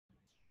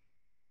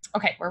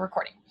Okay, we're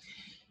recording.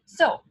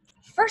 So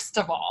first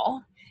of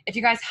all, if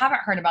you guys haven't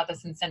heard about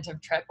this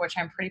incentive trip, which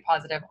I'm pretty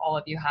positive all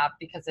of you have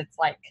because it's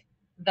like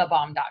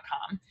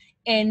thebomb.com,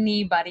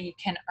 anybody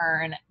can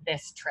earn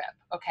this trip,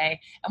 okay?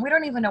 And we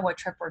don't even know what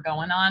trip we're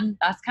going on.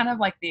 That's kind of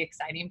like the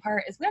exciting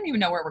part is we don't even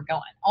know where we're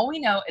going. All we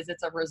know is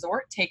it's a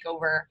resort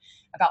takeover.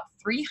 About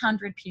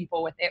 300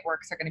 people with It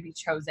Works are going to be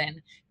chosen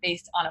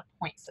based on a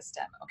point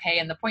system, okay?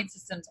 And the point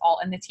system's all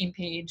in the team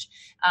page.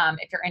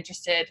 If you're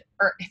interested,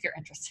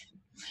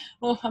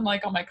 well, I'm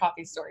like on my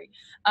coffee story.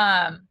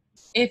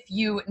 If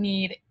you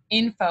need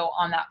info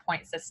on that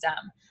point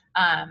system,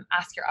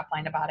 ask your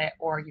upline about it,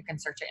 or you can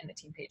search it in the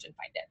team page and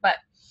find it. But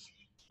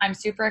I'm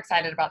super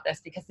excited about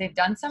this because they've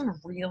done some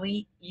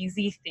really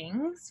easy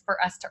things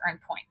for us to earn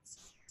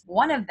points.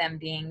 One of them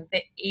being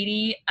the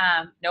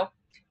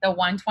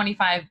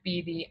 125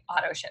 BV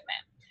auto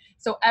shipment.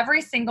 So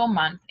every single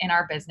month in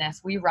our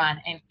business, we run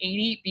an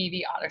 80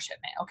 BV auto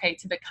shipment, okay,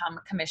 to become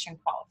commission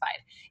qualified.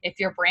 If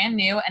you're brand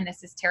new and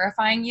this is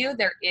terrifying you,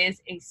 there is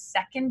a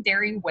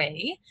secondary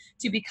way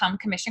to become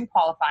commission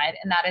qualified,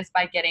 and that is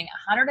by getting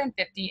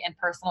 150 in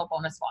personal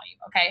bonus volume,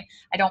 okay?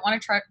 I don't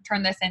want to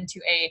turn this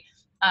into a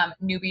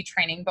newbie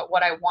training, but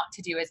what I want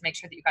to do is make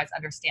sure that you guys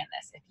understand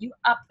this. If you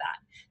up that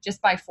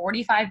just by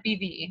 45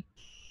 BV,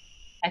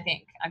 I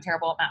think I'm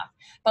terrible at math,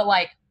 but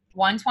like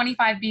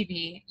 125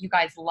 BV, you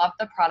guys love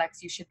the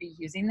products, you should be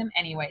using them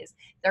anyways.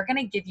 They're going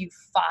to give you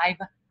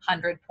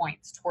 500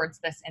 points towards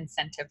this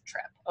incentive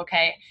trip,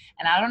 okay?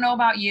 And I don't know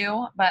about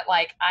you, but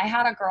like I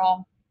had a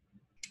girl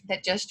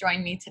that just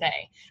joined me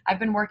today. I've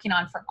been working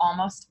on for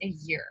almost a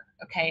year,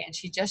 okay? And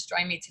she just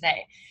joined me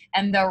today.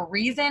 And the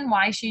reason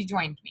why she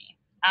joined me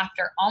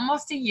after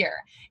almost a year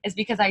is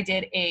because I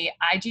did a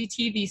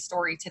IGTV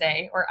story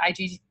today, or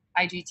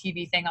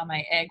IGTV thing on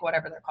my egg,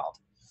 whatever they're called.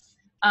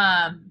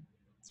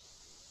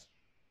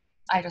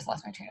 I just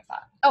lost my train of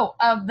thought. Oh,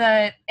 of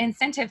the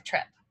incentive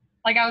trip.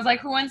 Like I was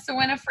like, who wants to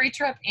win a free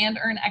trip and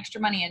earn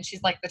extra money? And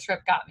she's like, the trip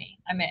got me.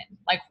 I'm in.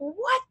 Like,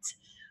 what?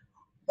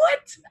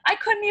 I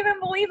couldn't even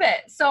believe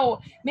it.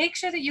 So make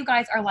sure that you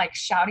guys are like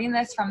shouting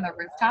this from the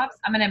rooftops.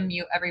 I'm going to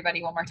mute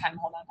everybody one more time.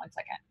 Hold on 1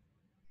 second.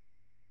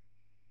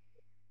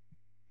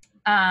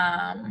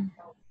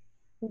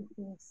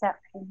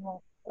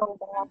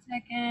 One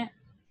second.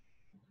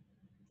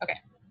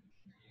 Okay.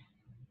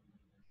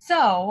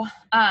 So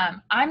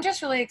I'm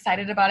just really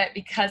excited about it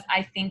because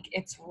I think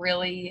it's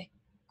really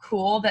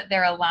cool that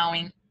they're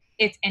allowing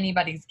it's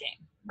anybody's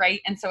game, right?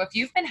 And so if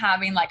you've been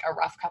having like a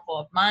rough couple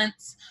of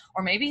months,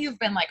 or maybe you've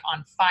been like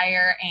on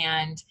fire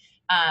and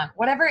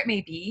whatever it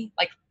may be,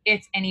 like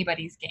it's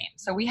anybody's game.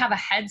 So we have a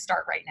head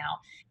start right now.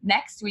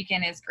 Next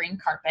weekend is green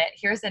carpet.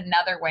 Here's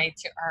another way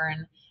to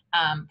earn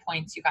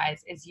points, you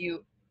guys, is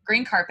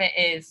green carpet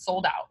is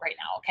sold out right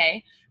now,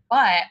 okay?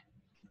 But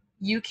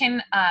you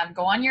can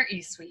go on your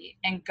eSuite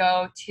and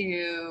go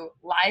to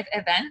live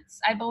events,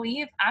 I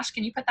believe. Ash,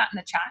 can you put that in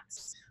the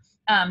chats?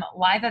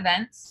 Live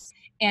events,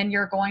 and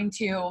you're going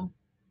to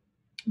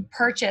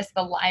purchase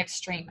the live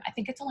stream. I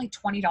think it's only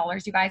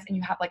 $20, you guys, and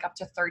you have like up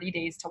to 30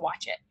 days to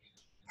watch it.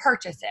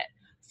 Purchase it.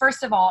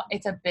 First of all,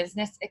 it's a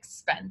business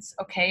expense,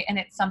 okay? And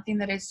it's something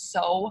that is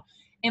so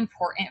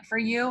important for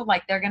you.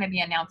 Like they're going to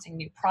be announcing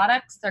new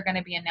products. They're going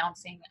to be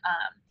announcing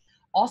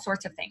all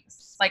sorts of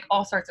things,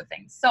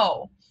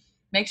 So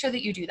make sure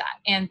that you do that.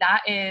 And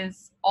that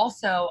is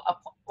also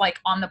like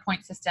on the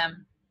point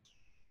system.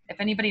 If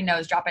anybody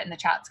knows, drop it in the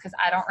chats because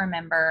I don't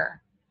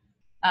remember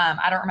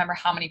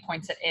how many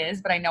points it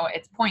is, but I know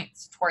it's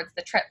points towards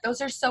the trip.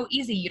 Those are so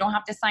easy. You don't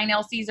have to sign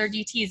LCs or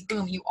DTs.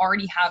 Boom, you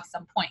already have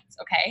some points,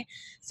 okay?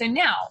 So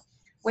now,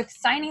 with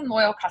signing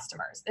loyal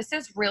customers, this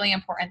is really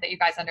important that you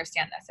guys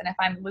understand this. And if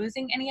I'm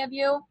losing any of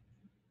you,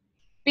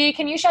 B,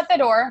 can you shut the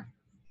door?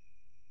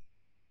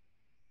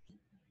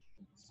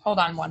 Hold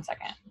on 1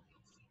 second.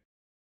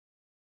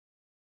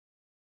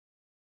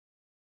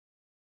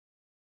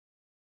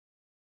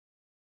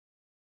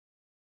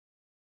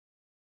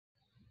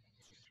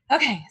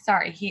 Okay,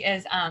 sorry. He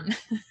is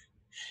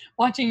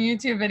watching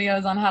YouTube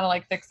videos on how to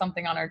like fix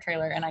something on our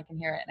trailer, and I can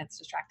hear it and it's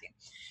distracting.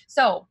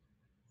 So,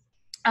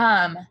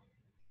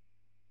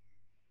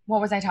 what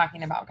was I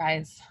talking about,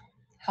 guys?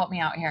 Help me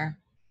out here.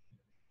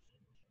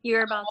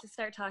 You're about to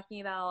start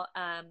talking about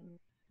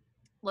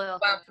loyal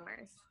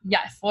customers.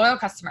 Yes, loyal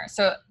customers.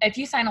 So if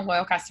you sign a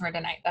loyal customer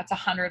tonight, that's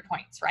 100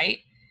 points, right?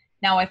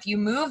 Now, if you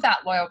move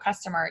that loyal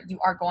customer, you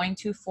are going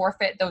to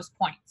forfeit those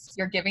points.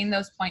 You're giving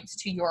those points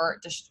to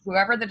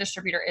whoever the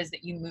distributor is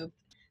that you moved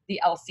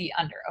the LC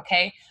under,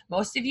 okay?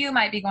 Most of you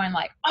might be going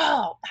like,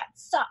 oh, that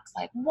sucks.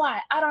 Like,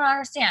 what? I don't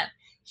understand.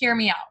 Hear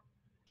me out.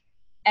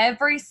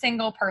 Every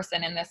single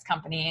person in this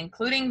company,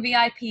 including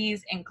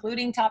VIPs,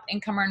 including top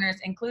income earners,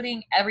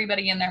 including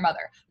everybody and their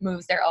mother,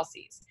 moves their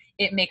LCs.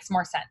 It makes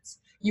more sense.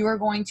 You are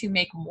going to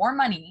make more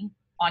money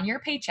on your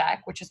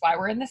paycheck, which is why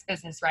we're in this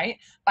business, right?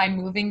 By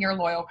moving your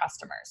loyal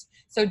customers.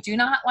 So do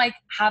not like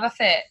have a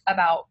fit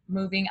about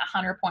moving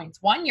 100 points.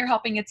 One, you're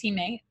helping a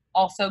teammate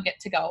also get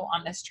to go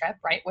on this trip,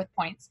 right? With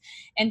points.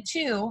 And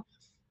two,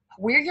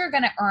 where you're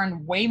going to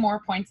earn way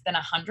more points than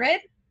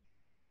 100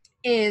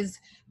 is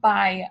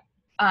by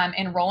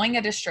enrolling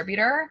a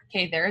distributor.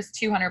 Okay, there's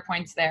 200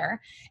 points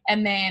there.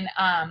 And then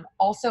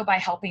also by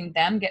helping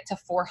them get to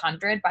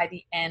 400 by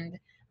the end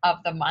of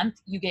the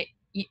month, you get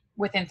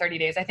within 30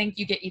 days. I think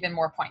you get even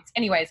more points.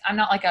 Anyways, I'm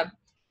not like a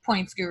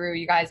points guru,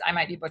 you guys. I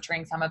might be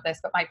butchering some of this,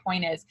 but my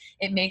point is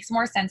it makes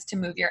more sense to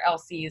move your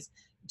LCs.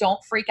 Don't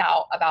freak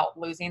out about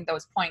losing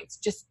those points.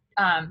 Just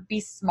be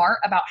smart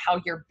about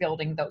how you're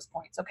building those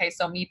points. Okay.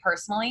 So me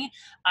personally,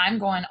 I'm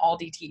going all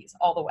DTs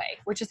all the way,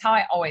 which is how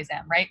I always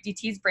am, right?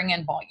 DTs bring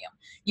in volume.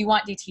 You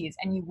want DTs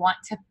and you want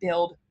to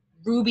build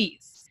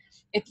rubies.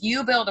 If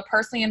you build a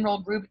personally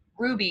enrolled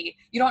ruby,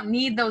 you don't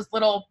need those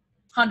little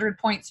 100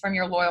 points from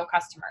your loyal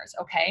customers.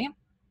 Okay.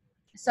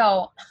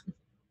 So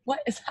what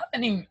is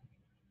happening?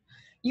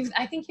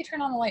 I think you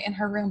turn on the light in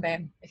her room,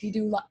 babe. If you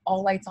do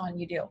all lights on,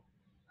 you do.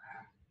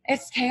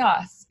 It's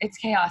chaos. It's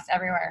chaos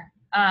everywhere.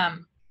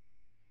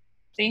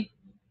 See?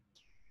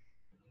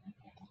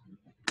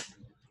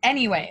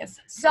 Anyways,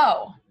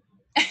 so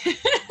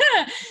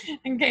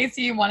in case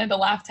you wanted to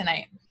laugh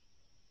tonight,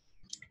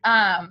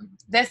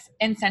 this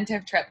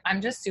incentive trip,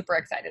 I'm just super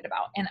excited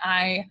about. And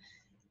I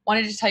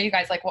wanted to tell you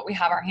guys like what we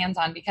have our hands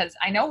on, because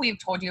I know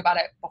we've told you about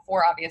it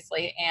before,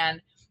 obviously,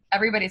 and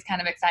everybody's kind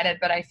of excited,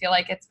 but I feel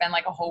like it's been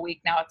like a whole week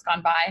now. It's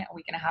gone by, a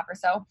week and a half or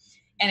so.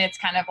 And it's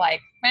kind of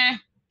like, meh,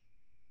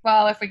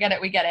 well, if we get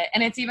it, we get it.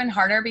 And it's even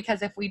harder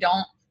because if we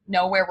don't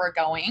know where we're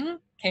going,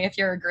 okay, if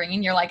you're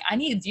agreeing, you're like, I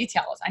need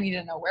details. I need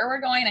to know where we're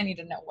going. I need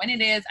to know when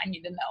it is. I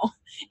need to know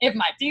if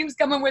my team's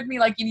coming with me.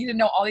 Like, you need to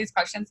know all these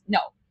questions. No,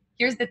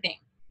 here's the thing.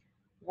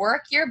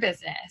 Work your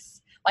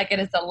business like it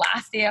is the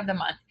last day of the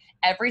month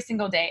every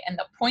single day, and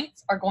the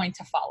points are going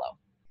to follow.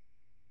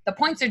 The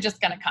points are just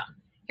going to come.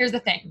 Here's the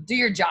thing. Do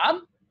your job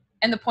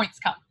and the points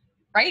come,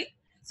 right?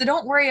 So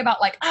don't worry about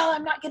like, oh,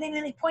 I'm not getting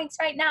any points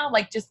right now.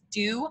 Like, just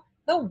do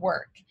the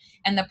work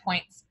and the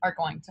points are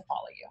going to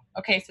follow you.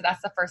 Okay, so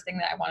that's the first thing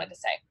that I wanted to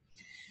say.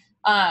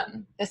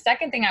 The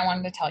second thing I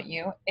wanted to tell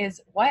you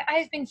is what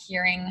I've been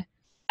hearing.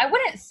 I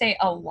wouldn't say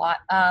a lot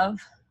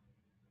of.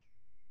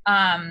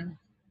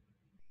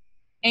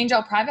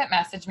 Angel private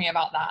messaged me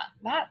about that.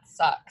 That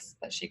sucks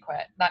that she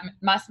quit. That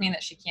must mean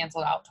that she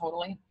canceled out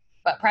totally.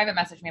 But private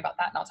messaged me about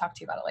that, and I'll talk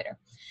to you about it later.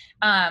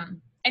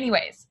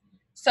 Anyways,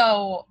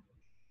 so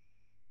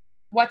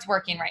what's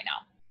working right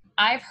now?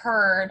 I've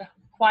heard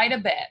quite a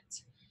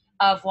bit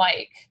of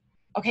like,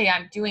 okay,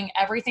 I'm doing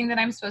everything that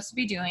I'm supposed to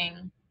be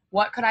doing.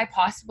 What could I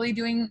possibly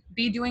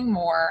be doing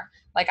more?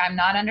 Like, I'm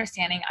not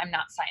understanding, I'm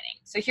not signing.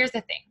 So here's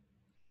the thing.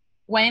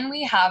 When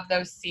we have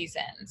those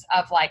seasons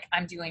of like,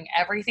 I'm doing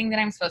everything that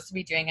I'm supposed to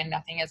be doing and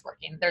nothing is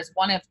working, there's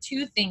one of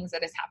two things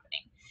that is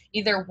happening.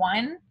 Either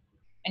one,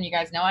 and you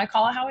guys know I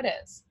call it how it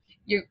is.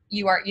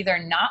 You are either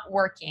not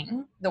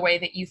working the way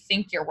that you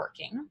think you're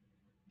working.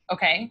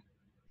 Okay.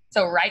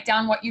 So write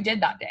down what you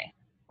did that day.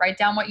 Write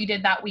down what you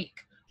did that week.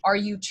 Are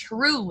you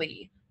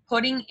truly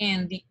putting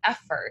in the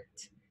effort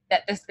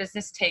that this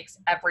business takes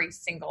every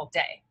single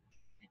day?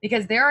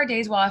 Because there are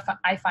days where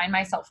I find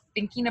myself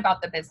thinking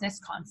about the business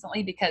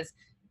constantly because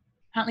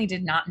Huntley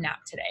did not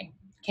nap today.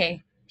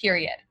 Okay,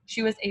 period.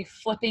 She was a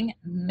flipping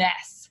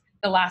mess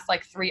the last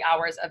like 3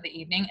 hours of the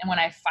evening. And when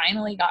I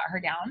finally got her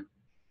down,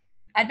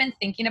 I'd been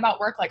thinking about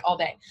work like all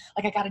day.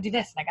 Like, I got to do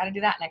this and I got to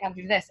do that and I got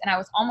to do this. And I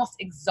was almost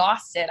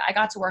exhausted. I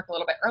got to work a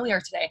little bit earlier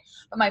today.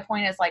 But my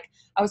point is like,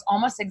 I was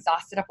almost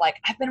exhausted of like,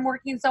 I've been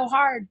working so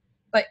hard.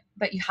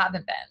 But you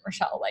haven't been,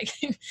 Rochelle.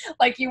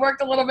 Like you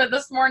worked a little bit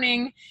this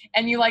morning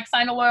and you like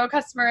signed a loyal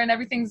customer and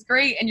everything's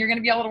great and you're going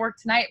to be able to work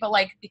tonight. But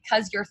like,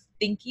 because you're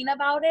thinking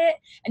about it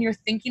and you're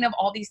thinking of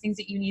all these things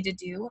that you need to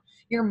do,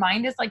 your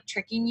mind is like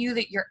tricking you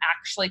that you're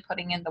actually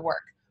putting in the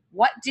work.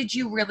 What did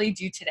you really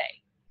do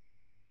today?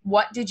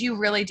 What did you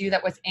really do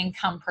that was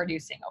income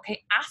producing?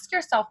 Okay. Ask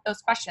yourself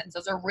those questions.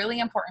 Those are really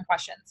important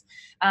questions.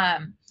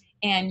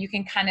 And you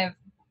can kind of,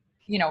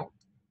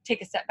 take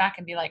a step back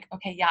and be like,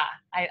 okay, yeah,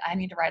 I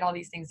need to write all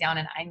these things down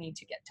and I need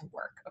to get to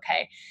work.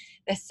 Okay.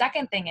 The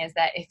second thing is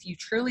that if you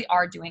truly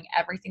are doing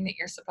everything that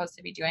you're supposed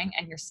to be doing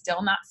and you're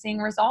still not seeing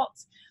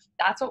results,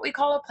 that's what we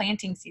call a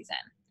planting season.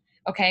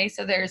 Okay.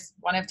 So there's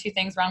one of two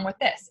things wrong with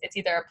this. It's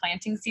either a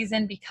planting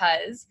season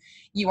because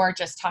you are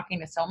just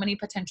talking to so many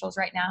potentials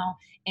right now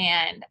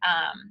and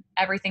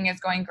everything is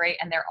going great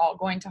and they're all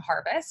going to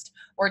harvest,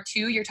 or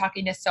two, you're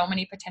talking to so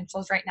many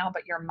potentials right now,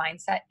 but your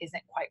mindset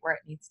isn't quite where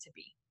it needs to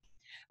be.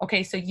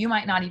 Okay, so you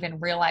might not even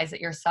realize that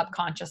you're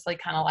subconsciously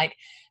kind of like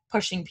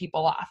pushing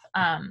people off.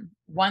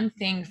 One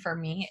thing for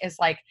me is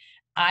like,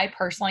 I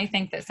personally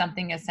think that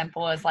something as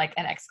simple as like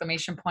an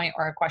exclamation point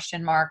or a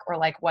question mark or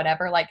like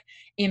whatever, like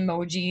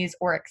emojis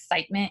or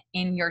excitement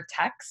in your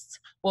text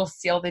will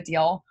seal the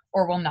deal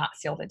or will not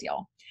seal the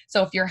deal.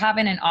 So if you're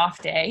having an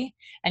off day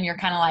and you're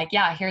kind of like,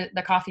 yeah, here,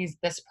 the coffee's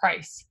this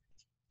price.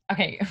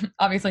 Okay,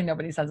 obviously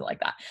nobody says it like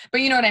that, but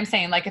you know what I'm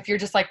saying? Like if you're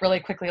just like really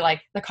quickly,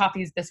 like the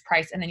coffee's this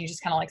price and then you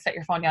just kind of like set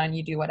your phone down and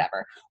you do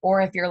whatever.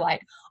 Or if you're like,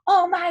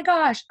 oh my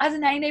gosh, as a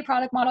 90-day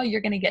product model, you're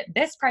going to get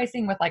this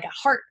pricing with like a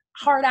heart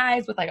heart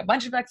eyes with like a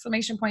bunch of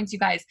exclamation points. You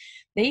guys,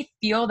 they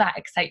feel that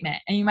excitement.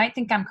 And you might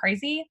think I'm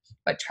crazy,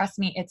 but trust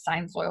me, it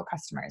signs loyal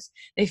customers.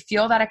 They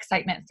feel that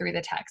excitement through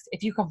the text.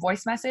 If you can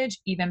voice message,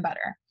 even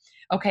better.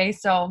 Okay.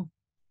 So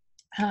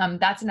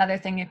that's another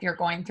thing. If you're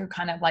going through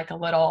kind of like a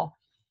little,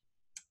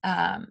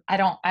 I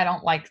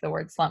don't like the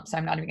word slump, so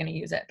I'm not even going to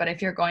use it. But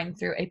if you're going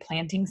through a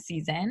planting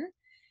season,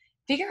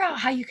 figure out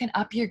how you can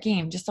up your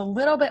game just a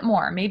little bit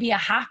more, maybe a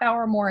half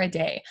hour more a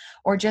day,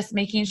 or just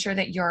making sure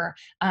that you're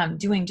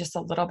doing just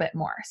a little bit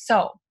more.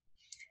 So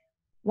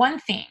one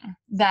thing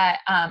that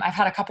I've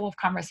had a couple of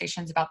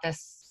conversations about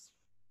this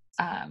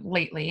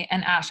lately,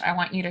 and Ash, I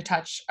want you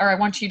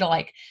to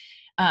like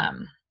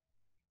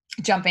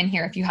jump in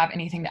here if you have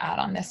anything to add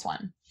on this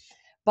one.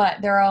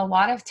 But there are a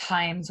lot of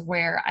times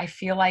where I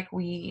feel like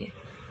the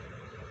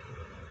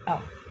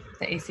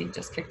AC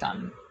just kicked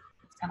on.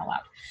 It's kind of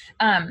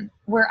loud.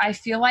 Where I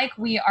feel like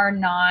we are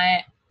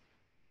not,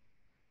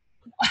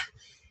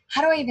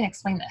 how do I even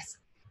explain this?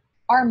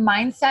 Our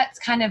mindsets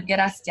kind of get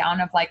us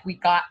down of like, we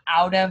got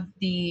out of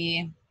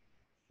maybe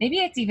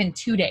it's even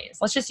 2 days.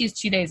 Let's just use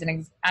 2 days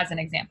as an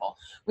example.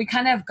 We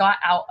kind of got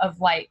out of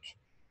like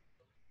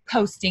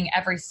posting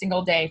every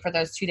single day for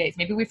those 2 days.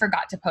 Maybe we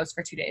forgot to post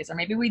for 2 days, or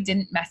maybe we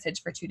didn't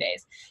message for 2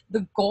 days.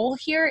 The goal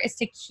here is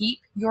to keep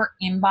your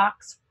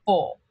inbox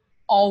full.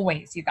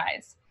 Always, you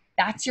guys.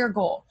 That's your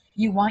goal.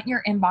 You want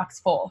your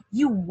inbox full.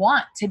 You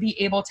want to be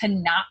able to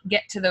not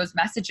get to those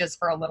messages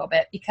for a little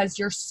bit because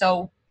you're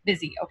so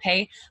busy,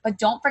 okay? But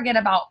don't forget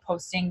about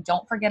posting.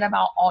 Don't forget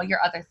about all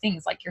your other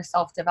things like your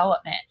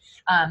self-development,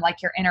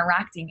 like your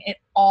interacting. It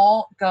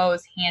all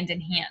goes hand in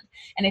hand.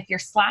 And if you're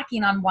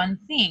slacking on one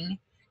thing,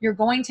 you're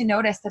going to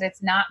notice that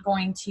it's not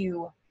going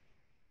to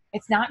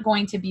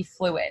be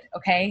fluid,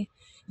 okay?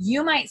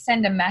 You might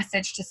send a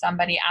message to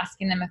somebody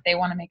asking them if they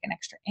want to make an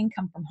extra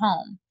income from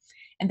home.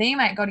 And they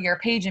might go to your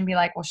page and be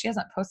like, well, she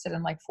hasn't posted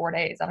in like 4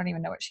 days. I don't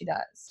even know what she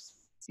does.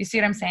 You see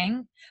what I'm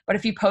saying? But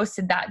if you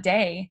posted that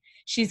day,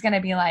 she's going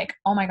to be like,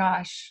 oh my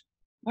gosh,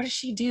 what does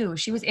she do?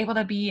 She was able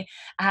to be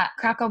at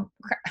I can't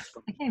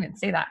even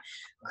say that.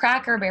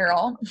 Cracker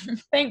Barrel.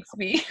 Thanks,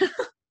 B.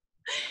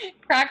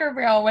 Cracker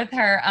Barrel with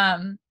her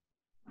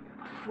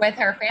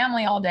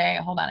family all day.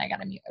 Hold on, I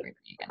gotta mute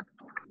everybody again.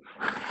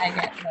 I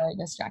get really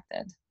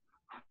distracted.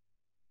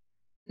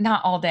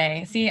 Not all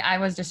day. See, I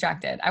was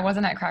distracted. I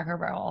wasn't at Cracker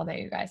Barrel all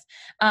day, you guys.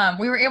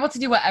 We were able to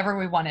do whatever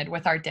we wanted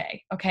with our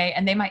day, okay?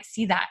 And they might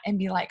see that and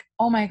be like,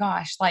 oh my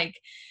gosh, like,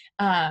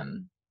 I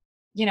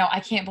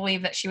can't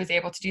believe that she was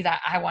able to do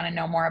that. I want to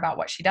know more about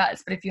what she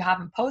does. But if you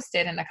haven't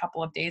posted in a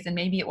couple of days and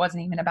maybe it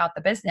wasn't even about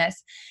the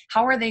business,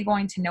 how are they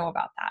going to know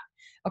about that?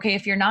 Okay,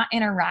 if you're not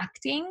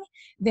interacting,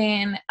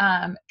 then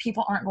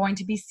people aren't going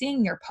to be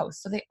seeing your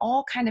posts. So they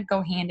all kind of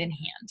go hand in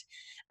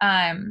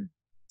hand.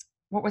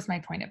 What was my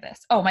point of this?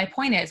 Oh, my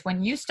point is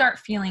when you start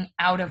feeling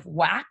out of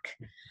whack,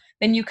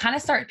 then you kind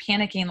of start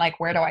panicking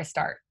like, where do I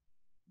start?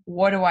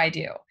 What do I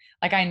do?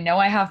 Like, I know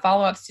I have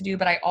follow-ups to do,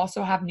 but I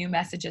also have new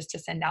messages to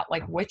send out.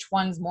 Like, which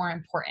one's more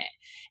important?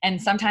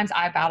 And sometimes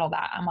I battle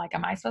that. I'm like,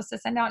 am I supposed to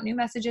send out new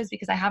messages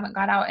because I haven't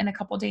got out in a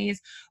couple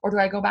days? Or do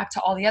I go back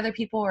to all the other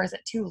people? Or is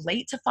it too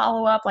late to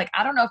follow up? Like,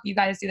 I don't know if you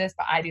guys do this,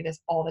 but I do this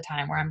all the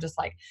time where I'm just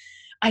like,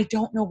 I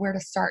don't know where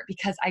to start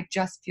because I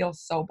just feel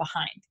so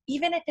behind,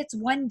 even if it's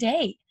one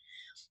day.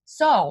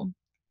 So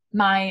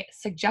my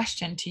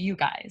suggestion to you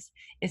guys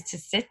is to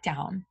sit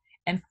down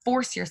and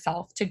force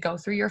yourself to go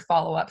through your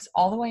follow-ups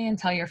all the way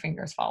until your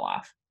fingers fall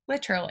off.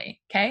 Literally,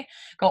 okay?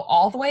 Go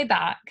all the way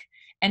back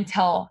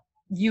until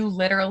you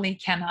literally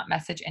cannot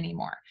message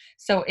anymore.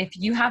 So if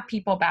you have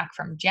people back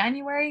from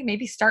January,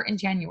 maybe start in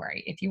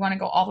January. If you want to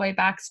go all the way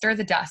back, stir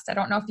the dust. I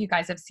don't know if you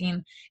guys have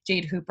seen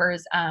Jade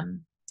Hooper's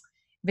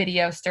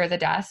video, Stir the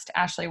Dust.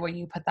 Ashley, will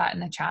you put that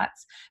in the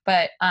chats?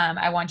 But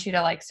I want you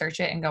to like search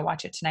it and go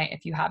watch it tonight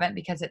if you haven't,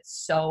 because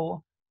it's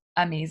so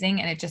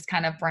amazing. And it just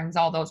kind of brings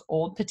all those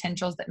old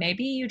potentials that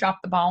maybe you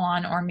dropped the ball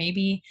on, or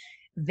maybe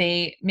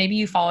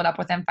you followed up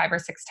with them 5 or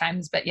 6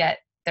 times, but yet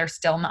they're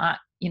still not,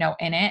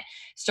 in it.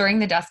 Stirring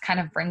the dust kind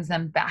of brings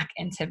them back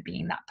into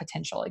being that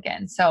potential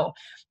again. So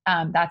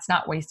that's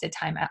not wasted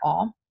time at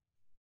all.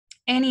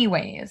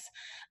 Anyways,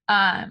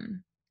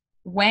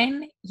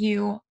 when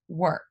you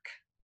work,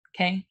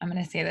 okay, I'm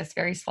going to say this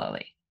very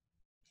slowly.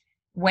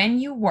 When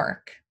you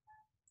work,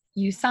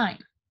 you sign.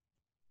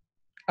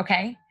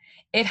 Okay?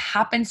 It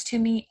happens to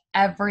me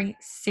every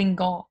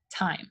single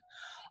time.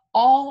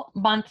 All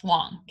month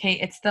long, okay?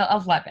 It's the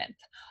 11th.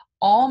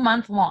 All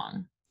month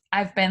long,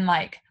 I've been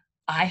like,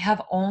 I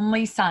have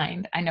only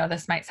signed. I know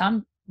this might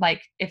sound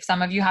like if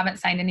some of you haven't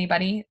signed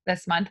anybody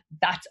this month,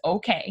 that's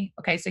okay.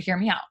 Okay, so hear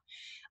me out.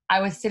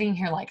 I was sitting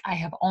here like, I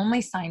have only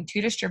signed 2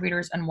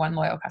 distributors and 1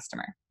 loyal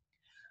customer.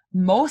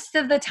 Most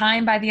of the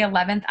time by the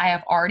 11th, I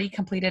have already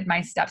completed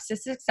my steps to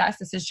success.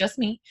 This is just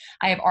me.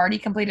 I have already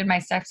completed my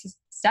steps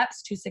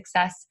to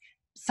success,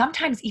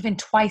 sometimes even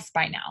twice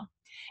by now.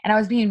 And I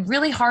was being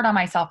really hard on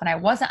myself and I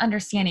wasn't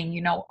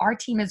understanding, our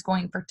team is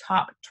going for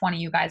top 20,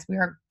 you guys. We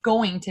are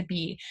going to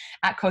be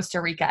at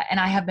Costa Rica and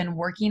I have been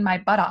working my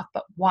butt off,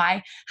 but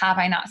why have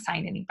I not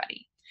signed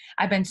anybody?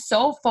 I've been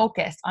so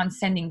focused on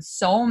sending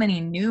so many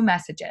new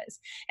messages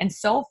and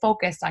so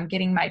focused on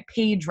getting my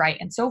page right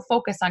and so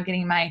focused on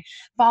getting my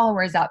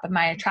followers up and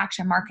my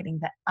attraction marketing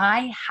that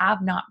I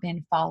have not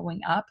been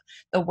following up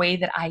the way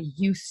that I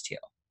used to.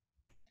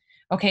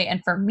 Okay.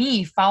 And for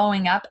me,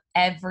 following up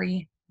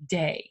every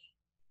day.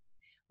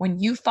 When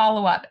you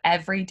follow up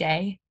every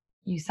day,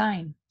 you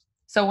sign.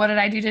 So what did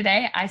I do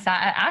today? I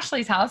sat at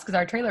Ashley's house because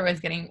our trailer was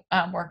getting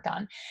worked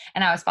on.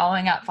 And I was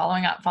following up.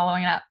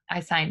 I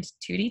signed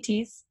 2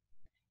 DTs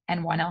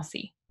and 1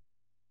 LC.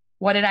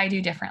 What did I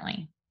do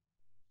differently?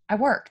 I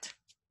worked.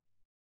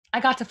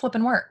 I got to flip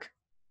and work.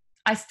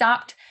 I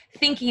stopped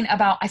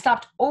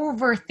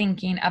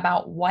overthinking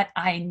about what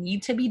I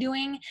need to be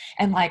doing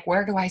and like,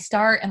 where do I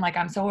start? And like,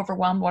 I'm so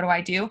overwhelmed. What do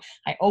I do?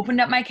 I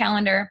opened up my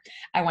calendar.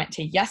 I went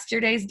to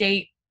yesterday's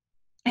date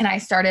and I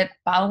started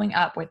following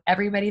up with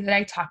everybody that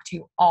I talked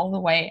to all the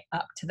way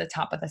up to the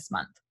top of this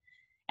month.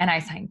 And I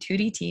signed 2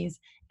 DTs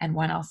and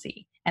 1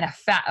 LC and a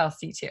fat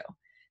LC too.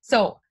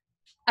 So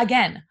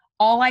again,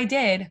 all I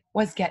did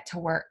was get to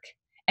work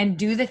and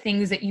do the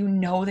things that you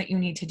know that you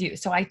need to do.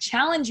 So I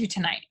challenge you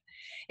tonight.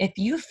 If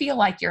you feel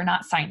like you're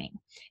not signing,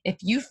 if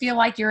you feel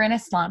like you're in a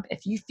slump,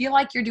 if you feel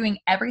like you're doing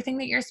everything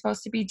that you're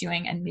supposed to be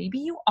doing, and maybe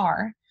you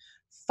are,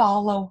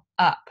 follow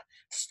up,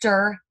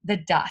 stir the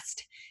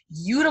dust,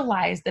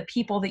 utilize the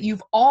people that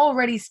you've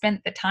already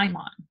spent the time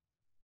on,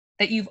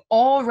 that you've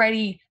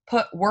already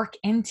put work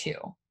into,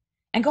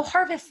 and go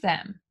harvest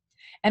them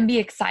and be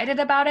excited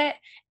about it.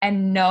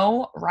 And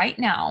know right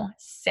now,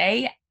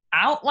 say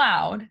out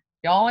loud,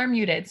 y'all are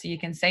muted, so you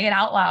can say it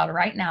out loud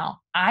right now.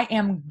 I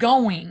am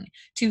going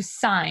to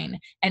sign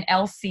an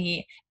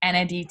LC and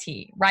a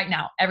DT right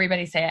now.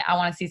 Everybody say it. I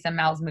want to see some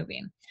mouths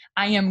moving.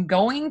 I am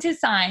going to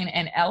sign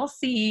an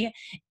LC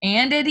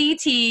and a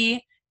DT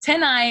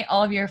tonight.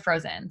 All of you are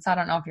frozen, so I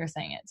don't know if you're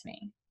saying it to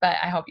me, but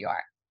I hope you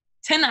are.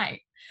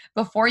 Tonight,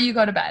 before you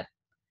go to bed.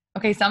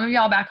 Okay, some of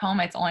y'all back home,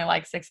 it's only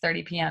like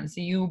 6:30 p.m., so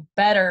you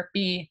better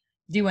be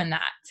doing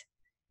that.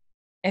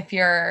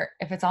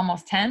 If it's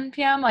almost 10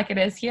 p.m. like it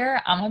is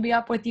here, I'm going to be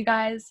up with you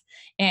guys.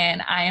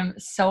 And I am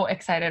so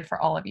excited for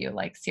all of you.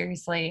 Like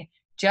seriously,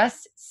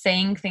 just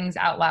saying things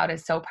out loud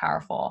is so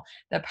powerful.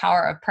 The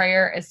power of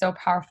prayer is so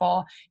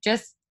powerful.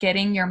 Just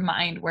getting your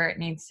mind where it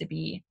needs to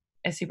be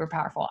is super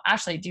powerful.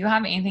 Ashley, do you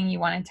have anything you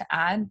wanted to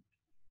add?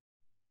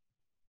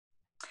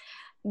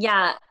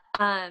 Yeah.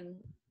 I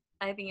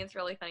think it's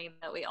really funny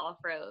that we all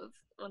froze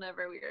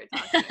whenever we were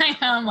talking. I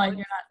know, I'm like, you're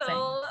not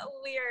so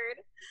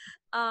weird.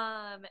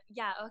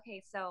 Yeah,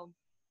 okay, so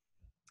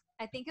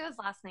I think it was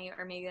last night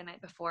or maybe the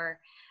night before.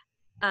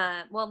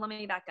 Well, let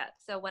me back up.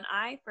 So when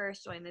I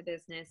first joined the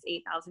business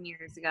 8,000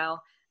 years ago,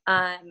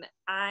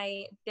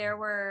 there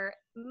were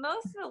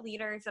most of the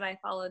leaders that I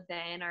followed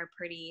then are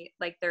pretty,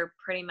 like they're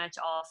pretty much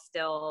all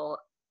still,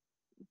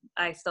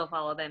 I still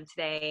follow them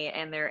today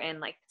and they're in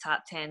like the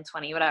top 10,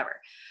 20, whatever.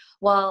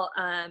 Well,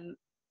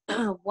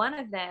 one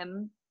of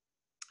them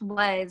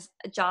was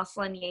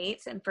Jocelyn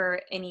Yates. And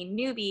for any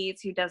newbies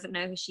who doesn't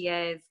know who she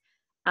is,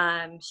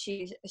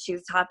 she's a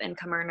top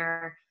income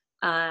earner,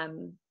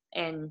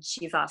 and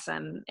she's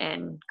awesome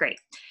and great.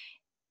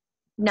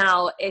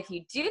 Now, if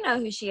you do know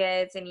who she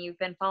is and you've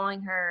been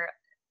following her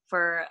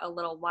for a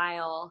little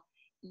while,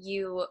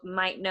 you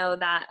might know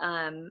that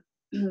in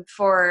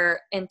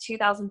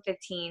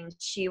 2015,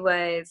 she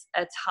was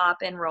a top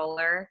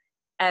enroller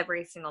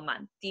every single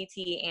month,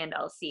 DT and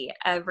LC,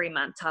 every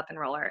month, top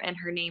enroller. And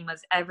her name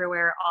was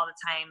everywhere all the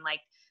time.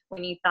 Like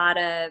when you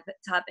thought of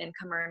top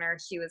income earner,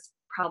 she was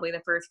probably the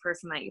first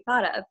person that you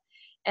thought of.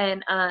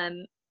 And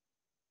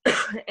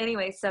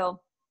anyway, so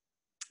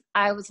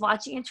I was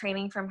watching a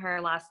training from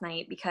her last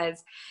night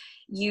because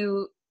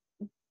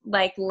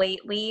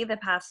lately, the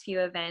past few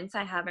events,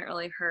 I haven't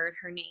really heard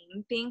her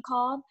name being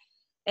called.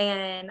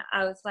 And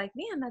I was like,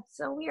 man, that's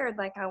so weird.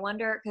 Like, I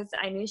wonder, because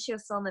I knew she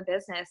was still in the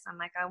business. I'm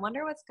like, I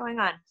wonder what's going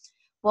on.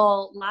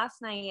 Well,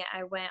 last night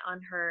I went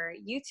on her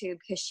YouTube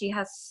because she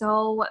has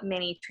so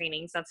many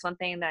trainings. That's one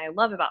thing that I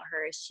love about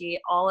her is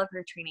all of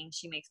her trainings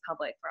she makes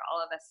public for all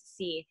of us to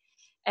see.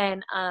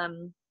 And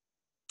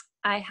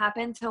I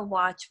happened to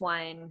watch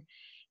one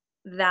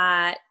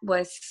that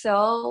was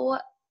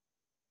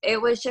it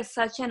was just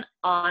such an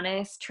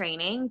honest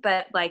training,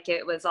 but like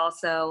it was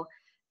also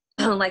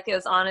like it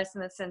was honest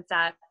in the sense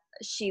that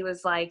she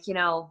was like,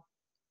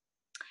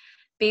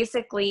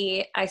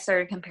 basically I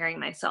started comparing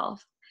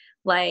myself.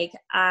 Like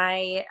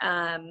I,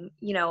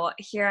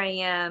 here I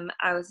am,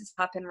 I was a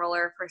top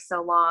enroller for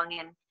so long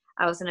and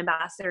I was an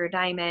ambassador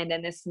diamond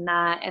and this and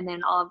that. And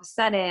then all of a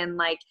sudden,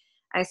 like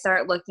I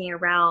start looking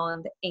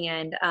around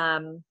and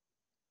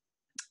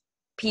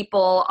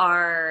people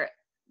are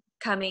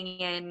coming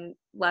in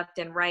left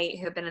and right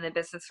who have been in the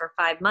business for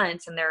 5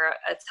 months and they're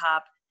a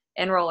top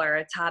enroller,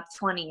 a top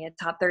 20, a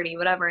top 30,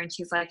 whatever. And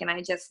she's like, and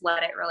I just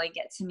let it really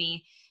get to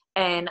me.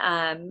 And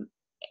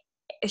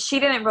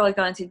she didn't really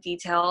go into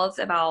details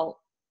about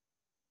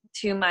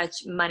too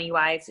much money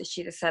wise.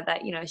 She just said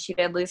that, she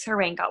did lose her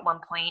rank at one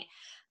point.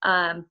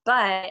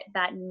 But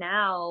that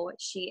now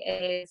she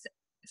is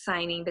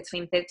signing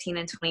between 15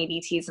 and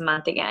 20 DTs a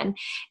month again.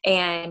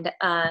 And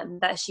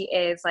that she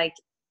is like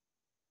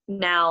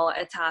now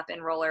a top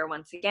enroller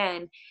once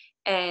again.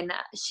 And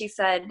she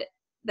said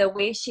the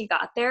way she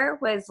got there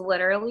was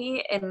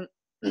literally, and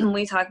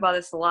we talk about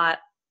this a lot,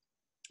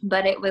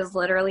 but it was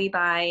literally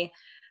by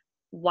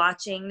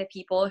watching the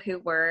people who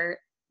were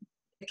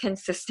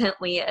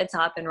consistently a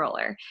top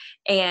enroller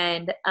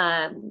and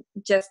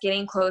just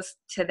getting close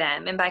to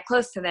them. And by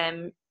close to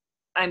them,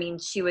 I mean,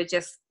 she would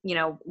just, you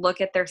know,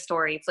 look at their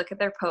stories, look at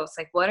their posts,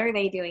 like what are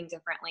they doing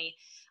differently,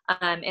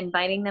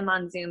 inviting them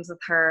on Zooms with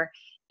her.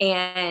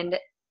 And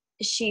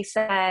she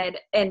said,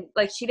 and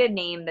like she did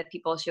name the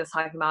people she was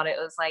talking about. It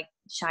was like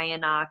Cheyenne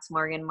Knox,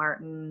 Morgan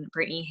Martin,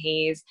 Brittany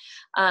Hayes.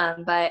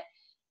 But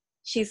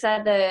she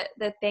said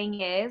the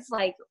thing is,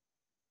 like,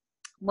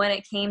 when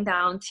it came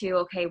down to,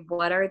 okay,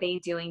 what are they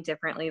doing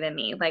differently than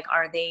me? Like,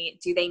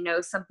 do they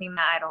know something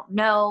that I don't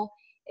know?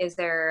 Is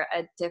there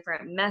a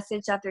different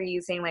message that they're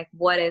using? Like,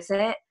 what is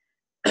it?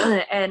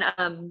 And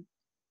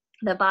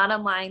the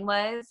bottom line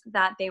was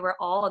that they were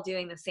all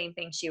doing the same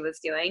thing she was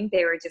doing.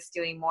 They were just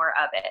doing more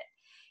of it.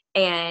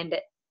 And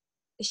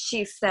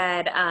she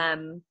said,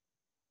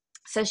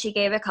 so she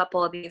gave a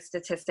couple of these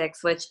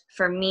statistics, which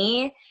for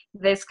me,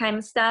 this kind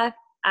of stuff,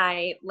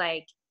 I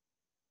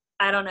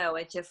don't know,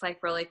 it just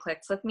like really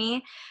clicks with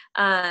me.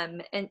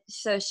 And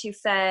so she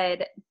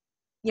said,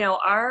 you know,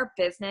 our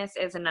business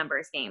is a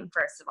numbers game.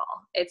 First of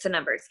all, it's a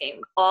numbers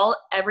game.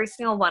 Every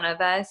single one of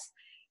us,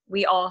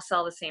 we all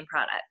sell the same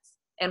products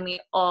and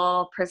we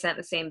all present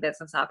the same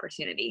business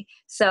opportunity.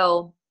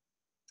 So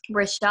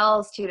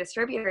Rochelle's 2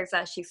 distributors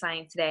that she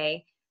signed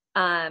today,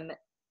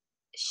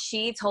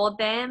 she told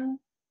them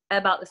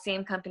about the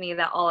same company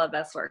that all of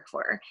us work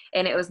for.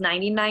 And it was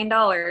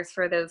 $99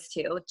 for those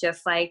 2,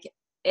 just like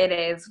it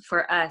is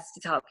for us to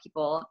tell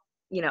people,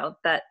 you know,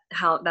 that's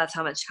how much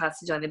it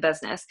costs to join the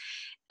business.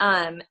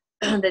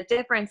 The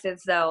difference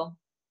is, though,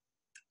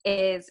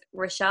 is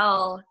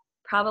Rochelle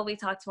probably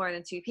talked to more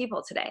than 2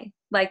 people today.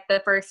 Like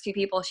the first 2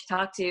 people she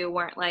talked to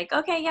weren't like,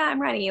 okay, yeah,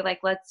 I'm ready. Like,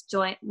 let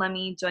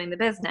me join the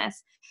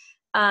business.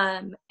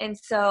 And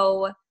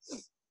so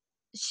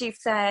she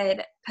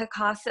said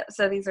Picasso.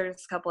 So these are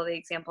just a couple of the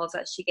examples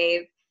that she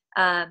gave.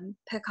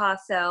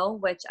 Picasso,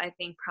 which I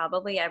think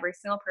probably every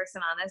single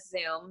person on this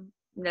Zoom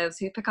knows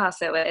who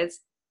Picasso is,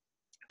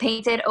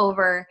 painted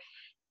over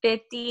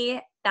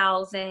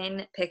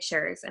 50,000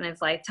 pictures in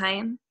his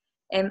lifetime,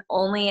 and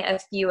only a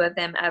few of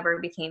them ever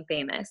became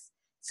famous.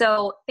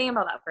 So think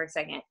about that for a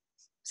second.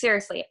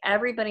 Seriously,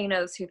 everybody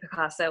knows who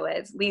Picasso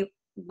is. We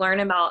learn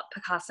about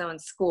Picasso in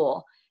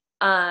school.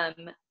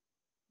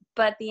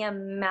 But the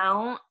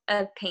amount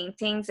of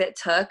paintings it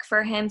took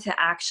for him to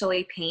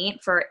actually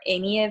paint, for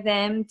any of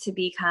them to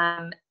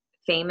become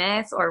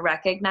famous or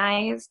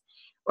recognized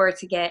or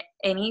to get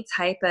any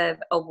type of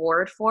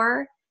award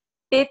for,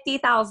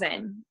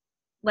 50,000,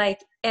 like,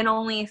 and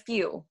only a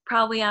few,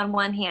 probably on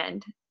one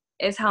hand,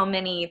 is how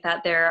many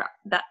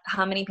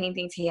how many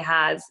paintings he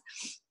has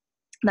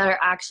that are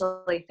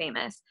actually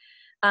famous.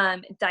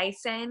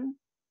 Dyson,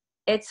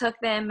 it took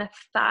them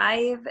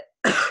 5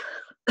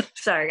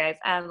 sorry guys,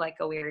 I have like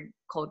a weird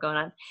cold going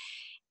on.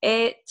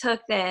 It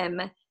took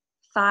them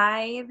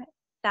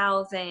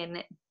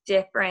 5,000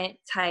 different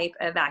type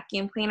of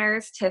vacuum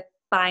cleaners to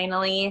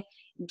finally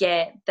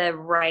get the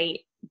right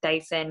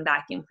Dyson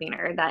vacuum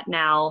cleaner that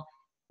now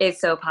is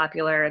so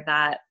popular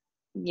that,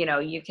 you know,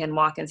 you can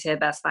walk into a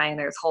Best Buy and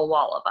there's a whole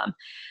wall of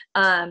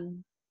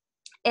them.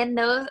 And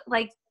those,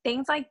 like,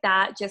 things like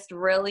that just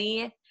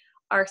really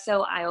are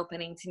so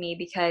eye-opening to me,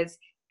 because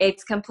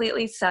it's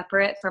completely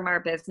separate from our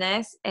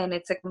business and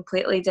it's a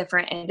completely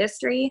different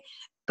industry.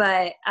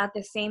 But at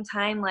the same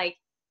time, like,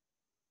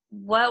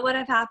 what would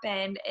have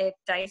happened if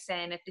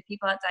the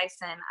people at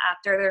Dyson,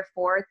 after their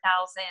 4,000th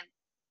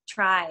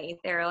try,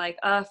 they're like,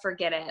 oh,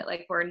 forget it.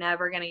 Like, we're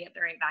never going to get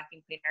the right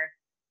vacuum cleaner.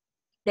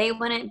 They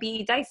wouldn't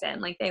be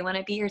Dyson. Like, they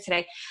wouldn't be here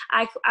today.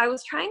 I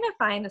was trying to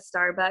find the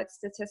Starbucks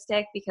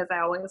statistic, because I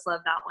always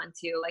love that one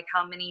too. Like,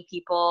 how many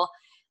people,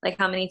 like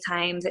how many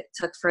times it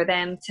took for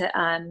them to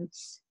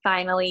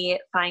finally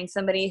find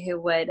somebody who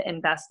would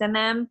invest in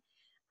them.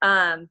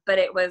 But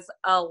it was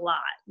a lot.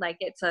 Like,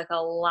 it took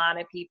a lot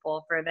of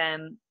people for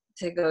them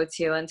to go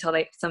to until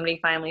somebody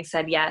finally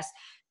said yes.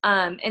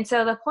 And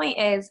so the point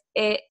is,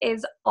 it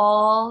is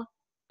all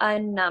a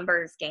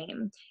numbers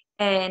game.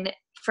 And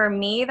for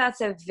me,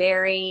 that's a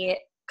very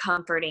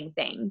comforting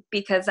thing,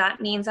 because that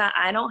means that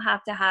I don't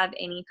have to have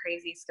any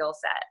crazy skill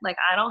set. Like,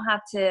 I don't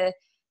have to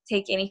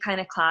take any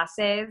kind of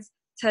classes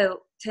to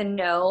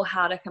know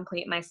how to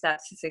complete my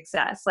steps to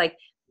success. Like,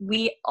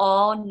 we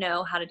all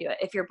know how to do it.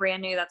 If you're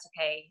brand new, that's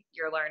okay.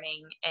 You're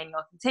learning and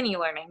you'll continue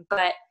learning.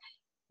 But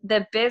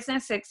the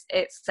business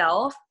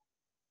itself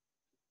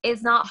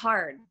is not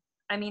hard.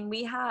 I mean,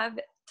 we have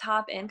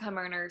top income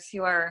earners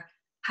who are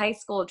high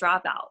school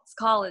dropouts,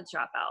 college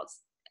dropouts,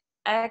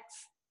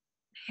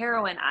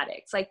 ex-heroin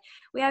addicts. Like,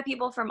 we have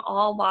people from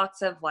all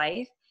walks of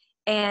life.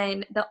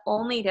 And the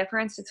only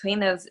difference between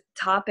those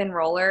top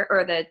enroller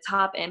or the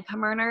top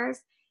income earners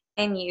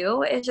and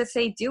you is just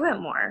say, do it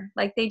more.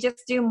 Like they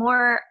just do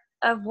more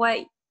of what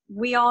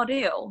we all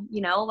do,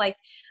 you know, like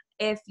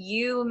if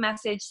you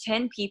message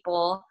 10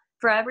 people,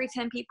 for every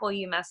 10 people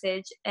you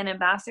message, an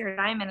Ambassador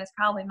Diamond is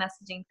probably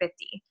messaging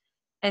 50.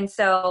 And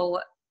so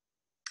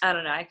I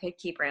don't know, I could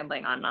keep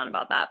rambling on and on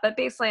about that. But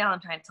basically all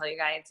I'm trying to tell you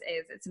guys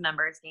is it's a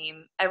numbers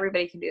game.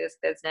 Everybody can do this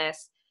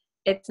business.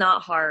 It's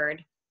not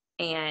hard.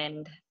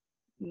 And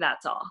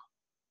that's all.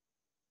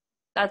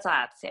 That's all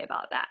I have to say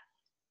about that.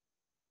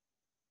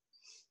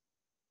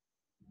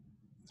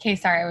 Okay,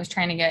 sorry, I was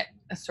trying to get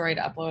a story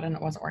to upload and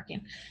it wasn't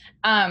working.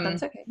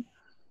 That's okay.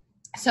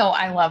 So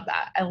I love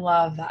that. I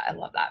love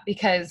that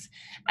because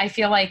I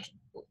feel like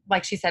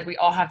she said, we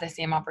all have the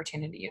same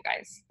opportunity, you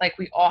guys. Like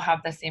we all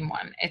have the same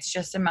one. It's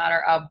just a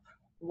matter of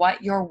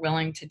what you're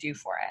willing to do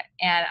for it.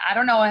 And I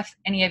don't know if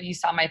any of you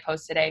saw my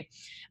post today.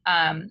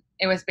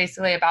 It was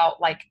basically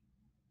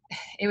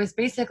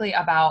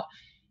about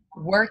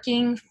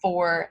working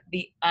for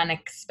the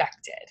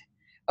unexpected.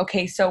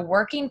 Okay, so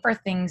working for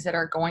things that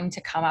are going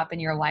to come up in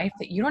your life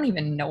that you don't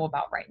even know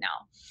about right now.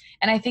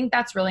 And I think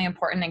that's really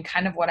important, and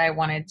kind of what I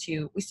wanted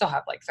to, we still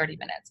have like 30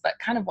 minutes, but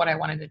kind of what I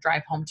wanted to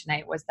drive home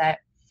tonight was that,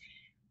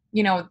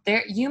 you know,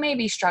 you may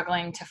be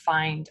struggling to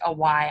find a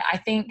why. I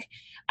think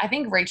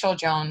Rachel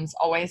Jones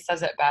always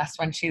says it best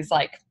when she's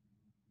like,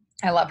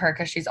 I love her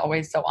because she's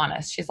always so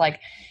honest. She's like,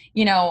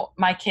 you know,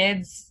 my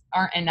kids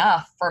aren't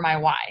enough for my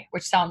why,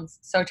 which sounds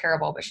so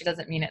terrible, but she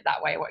doesn't mean it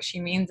that way. What she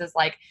means is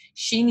like,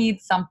 she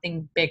needs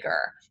something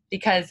bigger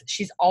because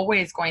she's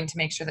always going to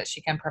make sure that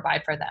she can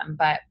provide for them.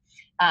 But,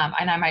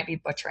 and I might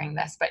be butchering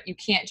this, but you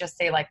can't just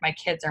say like, my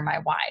kids are my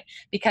why,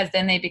 because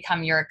then they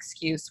become your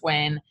excuse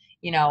when,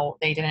 you know,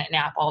 they didn't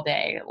nap all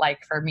day, like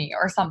for me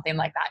or something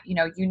like that. You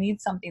know, you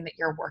need something that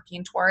you're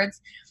working towards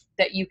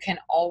that you can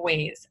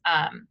always,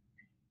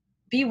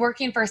 be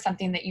working for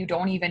something that you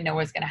don't even know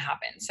is going to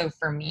happen. So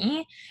for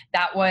me,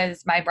 that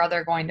was my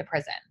brother going to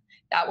prison.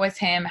 That was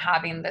him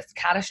having this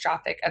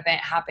catastrophic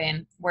event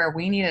happen where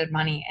we needed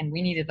money and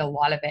we needed a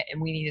lot of it and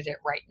we needed it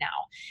right now.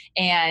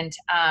 And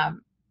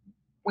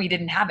we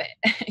didn't have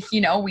it.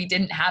 You know, we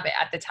didn't have it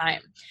at the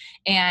time.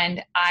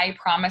 And I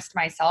promised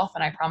myself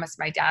and I promised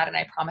my dad and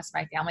I promised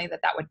my family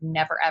that that would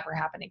never, ever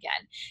happen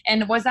again.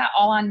 And was that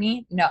all on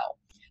me? No.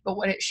 But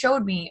what it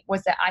showed me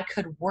was that I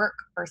could work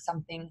for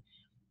something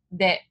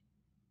that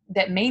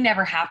may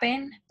never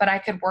happen, but I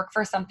could work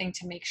for something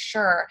to make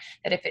sure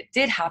that if it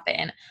did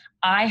happen,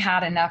 I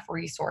had enough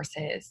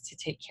resources to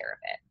take care of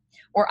it,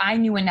 or I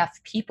knew enough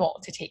people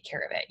to take care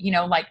of it. You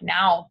know, like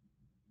now,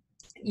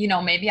 you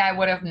know, maybe I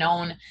would have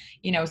known,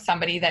 you know,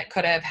 somebody that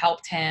could have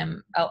helped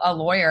him, a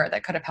lawyer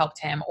that could have helped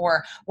him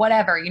or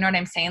whatever, you know what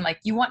I'm saying? Like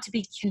you want to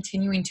be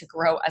continuing to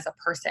grow as a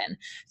person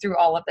through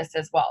all of this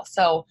as well.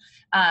 So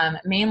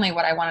mainly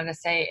what I wanted to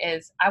say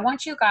is I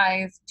want you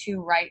guys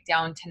to write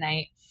down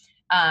tonight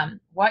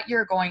what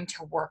you're going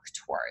to work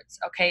towards.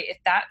 Okay.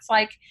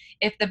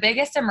 If the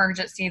biggest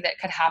emergency that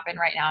could happen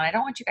right now, and I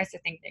don't want you guys to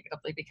think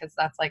negatively because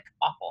that's like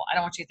awful. I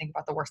don't want you to think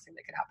about the worst thing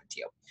that could happen to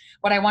you.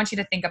 What I want you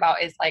to think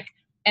about is like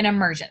an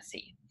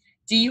emergency.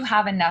 Do you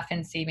have enough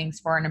in savings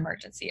for an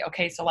emergency?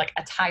 Okay. So like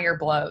a tire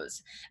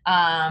blows.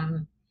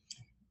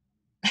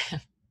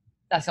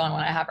 That's the only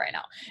one I have right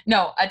now.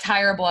 No, a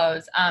tire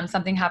blows.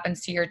 Something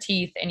happens to your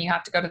teeth and you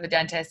have to go to the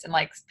dentist and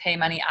like pay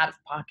money out of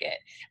pocket.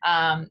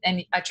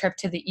 And a trip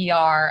to the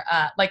ER,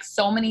 like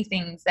so many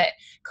things that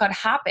could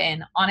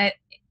happen on it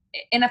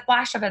in a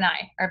flash of an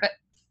eye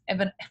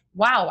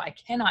wow, I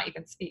cannot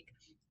even speak.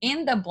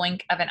 In the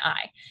blink of an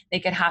eye, they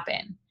could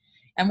happen.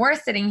 And we're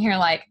sitting here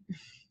like,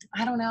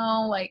 I don't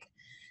know, like,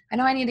 I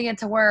know I need to get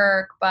to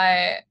work,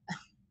 but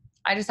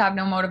I just have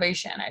no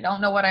motivation. I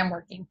don't know what I'm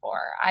working for.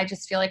 I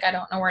just feel like I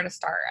don't know where to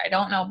start. I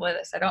don't know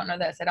this. I don't know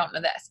this. I don't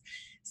know this.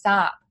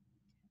 Stop.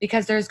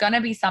 Because there's going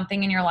to be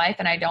something in your life,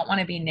 and I don't want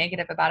to be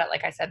negative about it,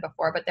 like I said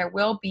before, but there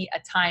will be a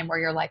time where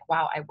you're like,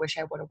 wow, I wish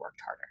I would have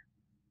worked harder.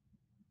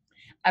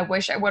 I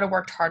wish I would have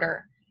worked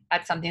harder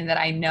at something that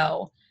I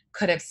know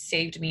could have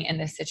saved me in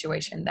this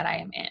situation that I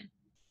am in.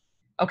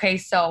 Okay,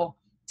 so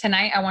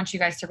tonight, I want you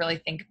guys to really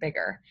think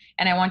bigger.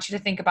 And I want you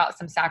to think about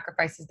some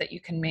sacrifices that you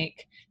can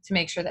make to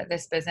make sure that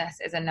this business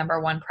is a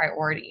number one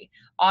priority.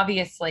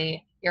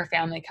 Obviously, your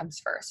family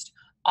comes first.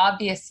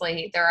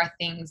 Obviously, there are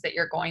things that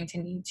you're going to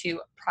need to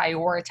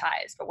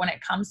prioritize. But when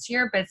it comes to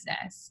your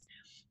business,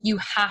 you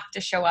have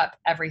to show up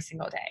every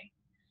single day.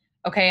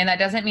 Okay, and that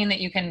doesn't mean that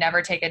you can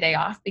never take a day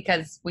off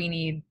because we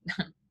need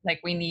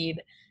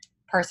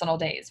personal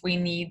days. We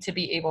need to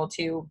be able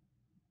to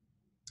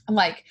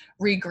like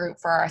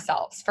regroup for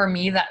ourselves. For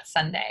me, that's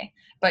Sunday,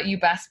 but you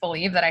best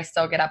believe that I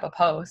still get up a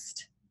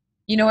post.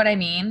 You know what I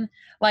mean?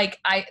 Like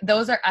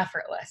those are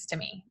effortless to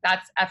me.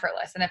 That's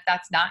effortless. And if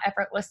that's not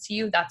effortless to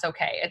you, that's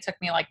okay. It took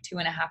me like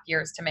 2.5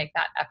 years to make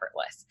that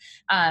effortless.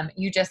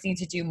 You just need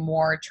to do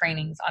more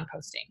trainings on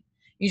posting.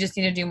 You just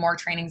need to do more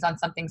trainings on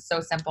something so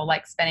simple,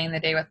 like spending the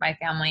day with my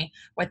family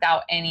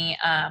without any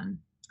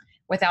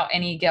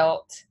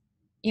guilt,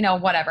 you know,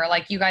 whatever.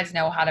 Like you guys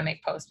know how to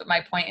make posts, but my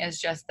point is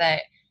just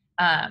that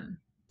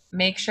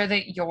make sure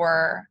that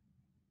you're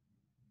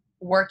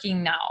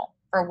working now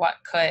for what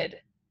could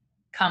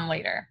come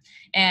later.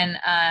 And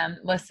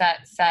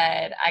Lisette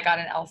said, I got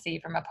an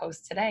LC from a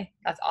post today.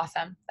 That's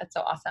awesome. That's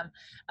so awesome.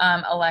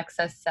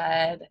 Alexa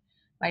said,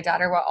 my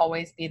daughter will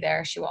always be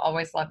there. She will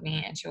always love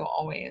me, and she will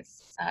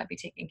always be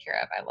taken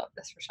care of. I love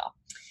this, Rochelle.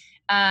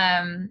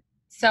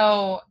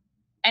 So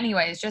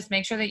anyways, just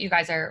make sure that you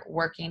guys are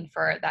working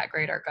for that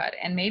greater good.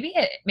 And maybe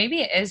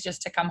it is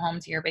just to come home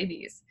to your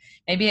babies.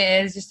 Maybe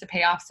it is just to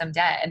pay off some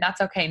debt, and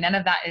that's okay. None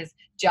of that is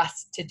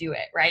just to do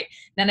it, right?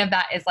 None of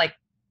that is like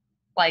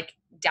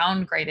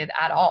downgraded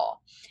at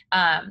all.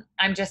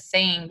 I'm just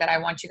saying that I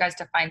want you guys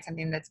to find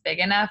something that's big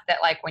enough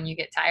that like when you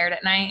get tired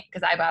at night,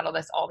 because I battle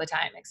this all the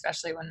time,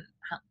 especially when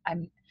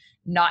I'm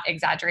not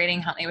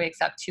exaggerating, Huntley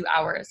wakes up 2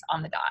 hours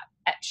on the dot.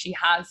 She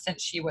has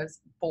since she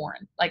was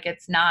born. Like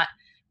it's not,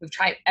 we've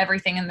tried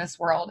everything in this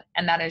world,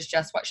 and that is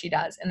just what she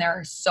does. And there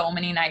are so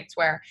many nights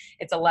where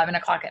it's 11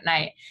 o'clock at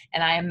night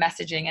and I am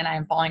messaging and I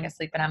am falling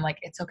asleep, and I'm like,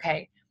 it's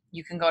okay.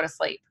 You can go to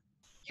sleep.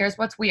 Here's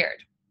what's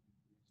weird.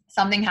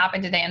 Something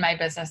happened today in my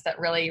business that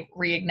really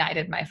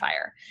reignited my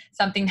fire.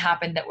 Something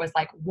happened that was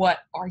like, what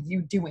are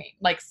you doing?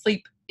 Like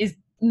sleep is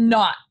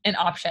not an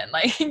option.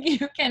 Like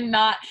you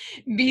cannot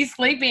be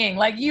sleeping.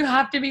 Like you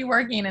have to be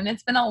working. And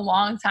it's been a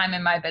long time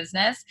in my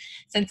business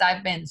since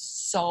I've been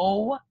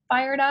so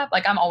fired up.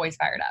 Like I'm always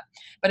fired up,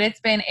 but it's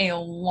been a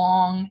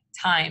long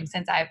time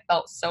since I've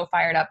felt so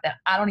fired up that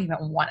I don't even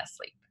want to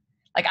sleep.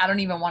 Like I don't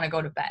even want to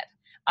go to bed.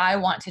 I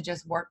want to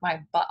just work my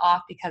butt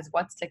off, because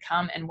what's to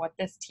come and what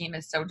this team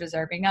is so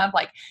deserving of,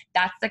 like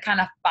that's the kind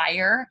of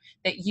fire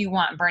that you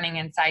want burning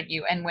inside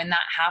you. And when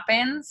that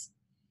happens,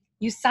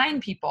 you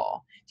sign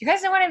people. Do you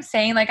guys know what I'm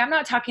saying? Like, I'm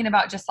not talking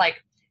about just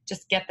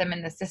get them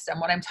in the system.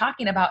 What I'm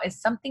talking about is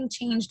something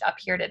changed up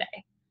here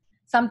today.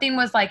 Something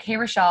was like, hey,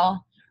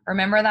 Rochelle,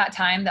 remember that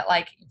time that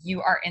like you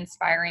are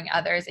inspiring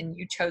others and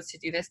you chose to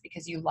do this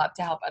because you love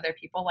to help other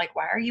people? Like,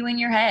 why are you in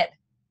your head?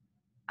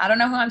 I don't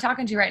know who I'm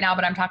talking to right now,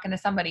 but I'm talking to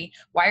somebody.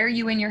 Why are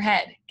you in your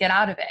head? Get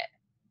out of it.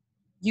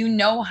 You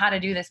know how to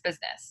do this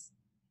business.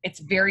 It's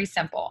very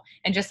simple.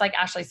 And just like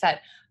Ashley said,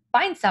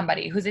 find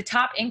somebody who's a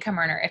top income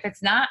earner. If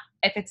it's not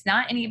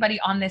anybody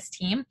on this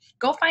team,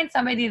 go find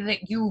somebody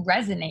that you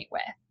resonate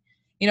with.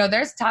 You know,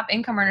 there's top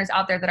income earners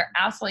out there that are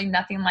absolutely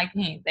nothing like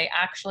me. They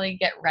actually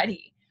get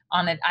ready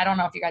on it. I don't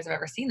know if you guys have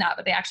ever seen that,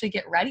 but they actually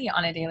get ready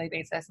on a daily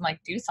basis and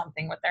like do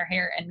something with their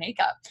hair and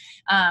makeup.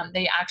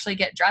 They actually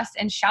get dressed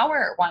and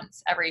shower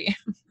once every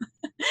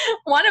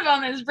one of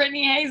them is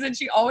Brittany Hayes, and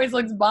she always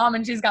looks bomb,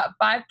 and she's got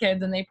 5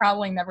 kids and they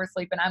probably never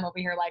sleep. And I'm over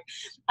here like,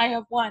 I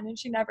have 1 and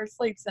she never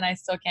sleeps and I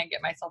still can't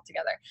get myself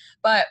together.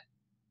 But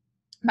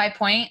my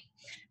point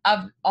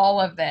of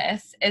all of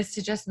this is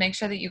to just make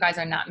sure that you guys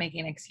are not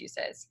making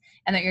excuses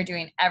and that you're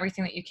doing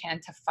everything that you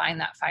can to find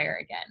that fire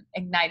again,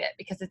 ignite it,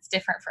 because it's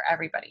different for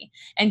everybody.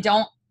 And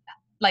don't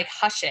like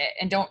hush it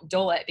and don't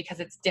dull it because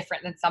it's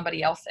different than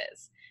somebody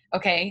else's.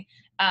 Okay.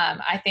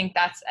 I think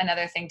that's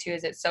another thing too,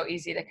 is it's so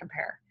easy to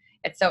compare.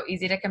 It's so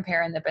easy to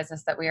compare in the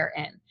business that we are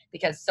in,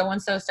 because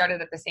so-and-so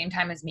started at the same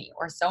time as me,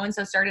 or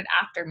so-and-so started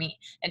after me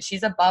and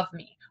she's above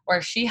me,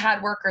 or she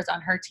had workers on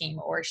her team,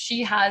 or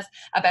she has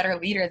a better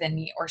leader than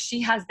me, or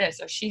she has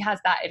this, or she has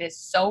that. It is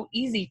so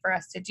easy for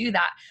us to do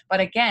that.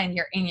 But again,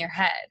 you're in your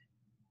head.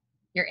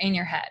 You're in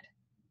your head,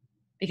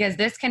 because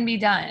this can be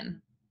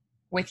done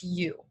with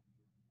you.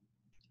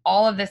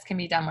 All of this can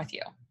be done with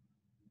you.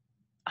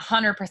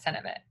 100%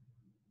 of it.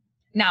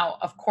 Now,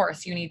 of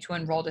course, you need to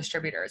enroll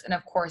distributors, and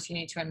of course, you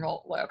need to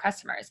enroll loyal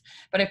customers.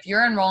 But if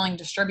you're enrolling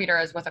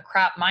distributors with a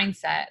crap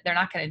mindset, they're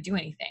not going to do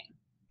anything.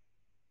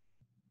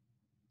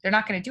 They're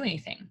not going to do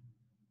anything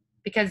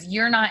because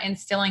you're not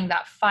instilling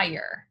that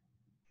fire.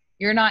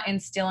 You're not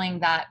instilling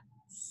that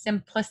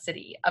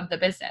simplicity of the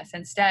business.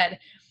 Instead,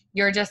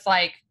 you're just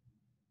like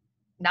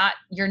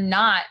you're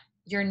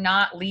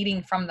not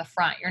leading from the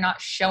front. You're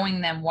not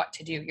showing them what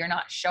to do. You're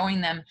not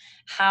showing them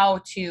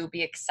how to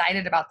be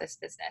excited about this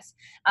business.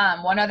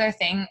 One other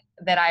thing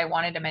that I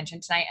wanted to mention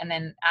tonight, and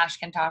then Ash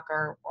can talk,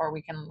 or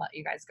we can let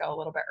you guys go a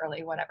little bit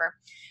early, whatever.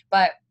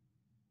 But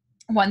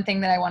one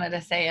thing that I wanted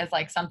to say is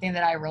like something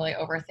that I really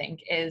overthink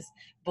is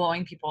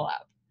blowing people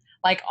up.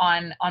 Like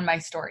on my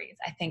stories,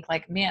 I think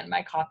like, man,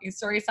 my coffee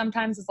story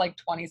sometimes is like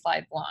 20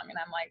 slides long. And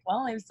I'm like,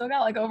 well, I've still got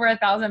like over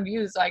 1,000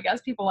 views. So I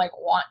guess people like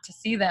want to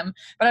see them.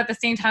 But at the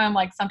same time, I'm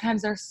like,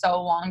 sometimes they're so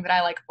long that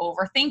I like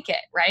overthink it.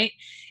 Right.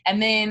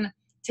 And then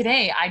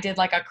today I did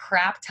like a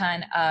crap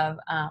ton of,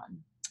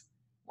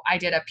 I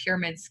did a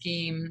pyramid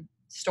scheme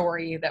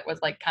story that was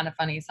like kind of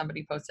funny.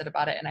 Somebody posted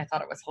about it and I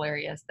thought it was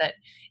hilarious that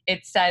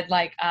it said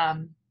like,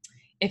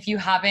 if you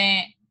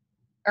haven't,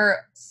 or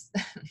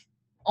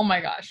oh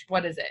my gosh,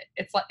 what is it?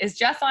 It's like, is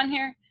Jess on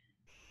here?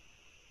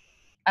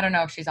 I don't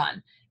know if she's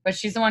on, but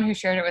she's the one who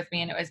shared it with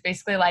me. And it was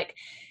basically like,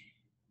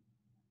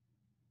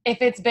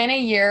 if it's been a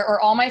year,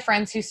 or all my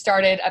friends who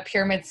started a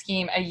pyramid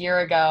scheme a year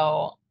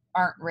ago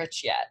aren't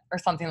rich yet, or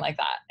something like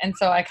that. And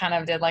so I kind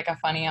of did like a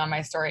funny on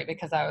my story,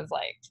 because I was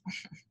like,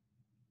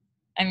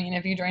 I mean,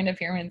 if you joined a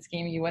pyramid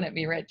scheme, you wouldn't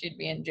be rich, you'd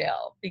be in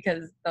jail,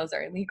 because those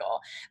are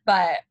illegal.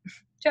 But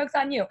Joke's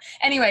on you.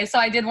 Anyway, so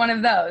I did one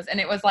of those and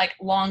it was like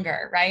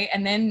longer, right?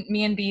 And then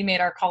me and B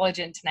made our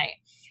collagen tonight.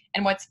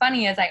 And what's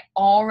funny is I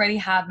already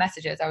have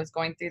messages. I was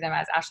going through them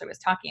as Ashley was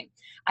talking.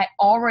 I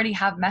already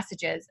have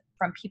messages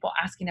from people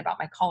asking about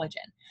my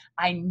collagen.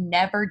 I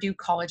never do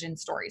collagen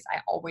stories. I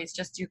always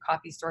just do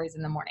coffee stories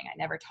in the morning. I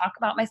never talk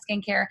about my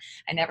skincare.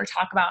 I never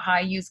talk about how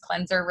I use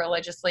cleanser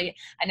religiously.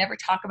 I never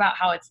talk about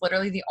how it's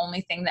literally the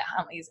only thing that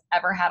Huntley's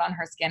ever had on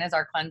her skin is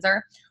our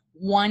cleanser.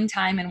 One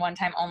time and one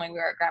time only, we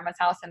were at grandma's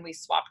house and we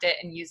swapped it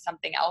and used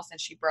something else and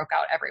she broke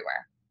out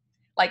everywhere.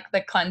 Like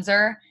the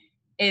cleanser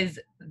is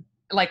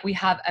like we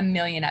have a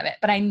million of it,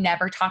 but I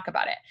never talk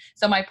about it.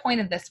 So my point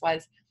of this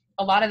was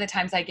a lot of the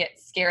times I get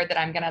scared that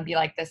I'm going to be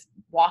like this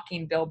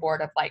walking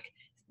billboard of like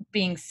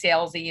being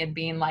salesy and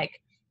being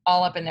like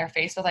all up in their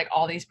face with like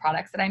all these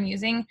products that I'm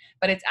using,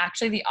 but it's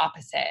actually the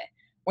opposite.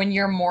 When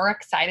you're more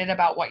excited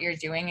about what you're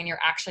doing and you're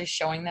actually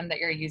showing them that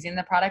you're using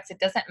the products, it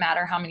doesn't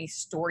matter how many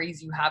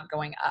stories you have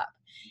going up.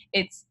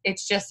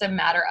 It's just a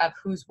matter of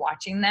who's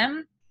watching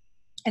them.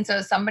 And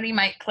so somebody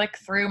might click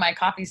through my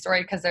coffee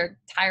story because they're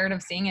tired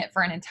of seeing it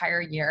for an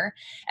entire year.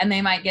 And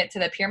they might get to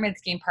the pyramid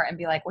scheme part and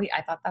be like, wait,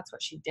 I thought that's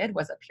what she did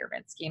was a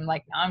pyramid scheme.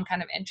 Like now I'm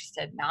kind of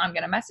interested. Now I'm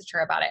going to message her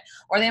about it.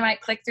 Or they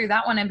might click through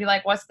that one and be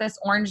like, what's this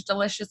orange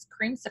delicious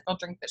creamsicle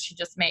drink that she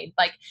just made?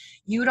 Like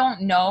you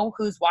don't know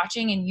who's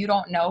watching and you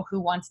don't know who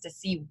wants to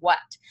see what.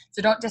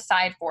 So don't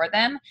decide for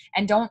them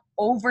and don't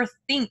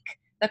overthink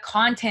the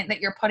content that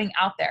you're putting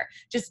out there.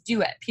 Just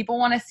do it. People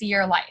want to see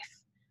your life.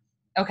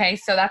 Okay,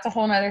 so that's a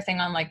whole nother thing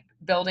on like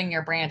building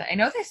your brand. I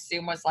know this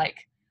Zoom was like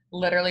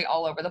literally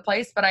all over the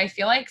place, but I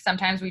feel like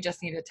sometimes we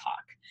just need to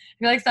talk. I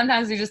feel like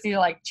sometimes we just need to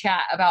like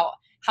chat about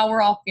how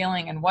we're all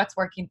feeling and what's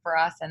working for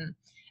us. And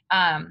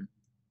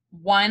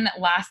one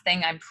last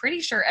thing I'm pretty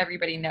sure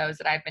everybody knows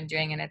that I've been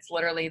doing, and it's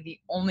literally the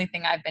only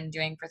thing I've been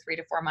doing for 3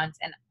 to 4 months.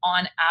 And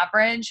on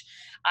average,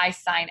 I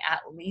sign at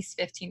least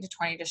 15 to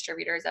 20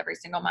 distributors every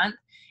single month.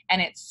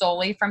 And it's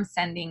solely from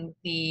sending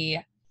the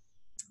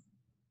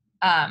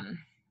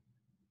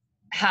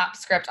HAP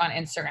script on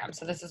Instagram.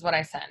 So this is what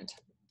I send.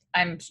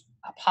 I'm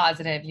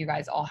positive you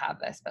guys all have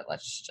this, but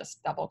let's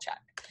just double check.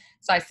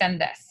 So I send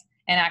this.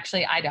 And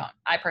actually I don't.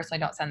 I personally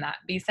don't send that.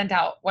 B sent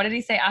out, what did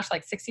he say, Ash?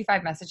 Like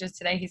 65 messages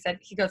today.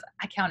 He goes,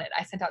 I counted.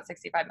 I sent out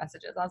 65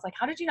 messages. I was like,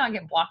 how did you not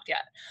get blocked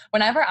yet?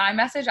 Whenever I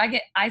message,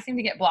 I seem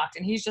to get blocked.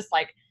 And he's just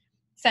like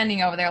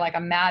sending over there like a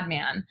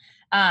madman.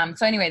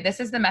 So anyway, this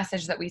is the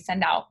message that we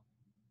send out.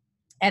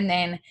 And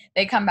then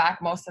they come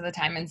back most of the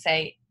time and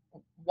say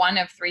one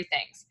of 3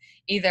 things.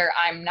 Either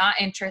I'm not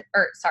interested,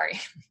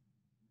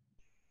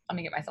 let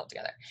me get myself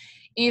together.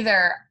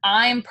 Either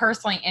I'm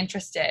personally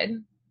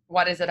interested,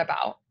 what is it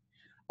about?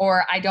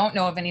 Or I don't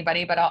know of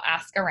anybody, but I'll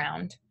ask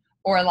around,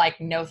 or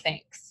like, no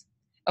thanks.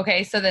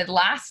 Okay, so the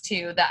last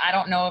 2, that I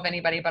don't know of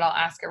anybody, but I'll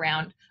ask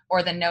around,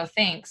 or the no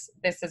thanks,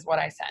 this is what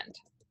I send.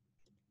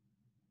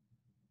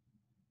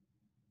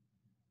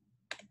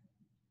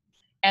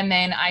 And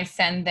then I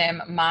send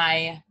them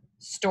my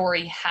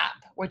story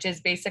HAP, which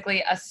is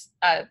basically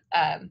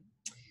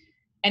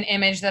an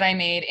image that I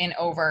made in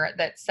Over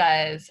that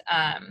says,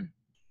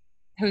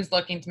 who's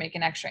looking to make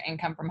an extra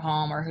income from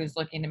home, or who's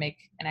looking to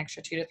make an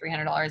extra $200 to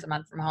 $300 a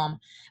month from home.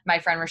 My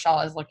friend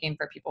Rochelle is looking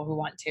for people who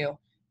want to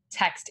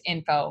text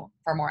info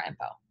for more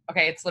info.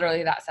 Okay. It's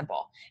literally that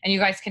simple. And you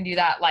guys can do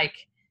that like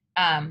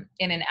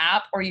in an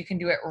app, or you can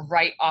do it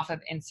right off of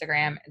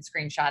Instagram and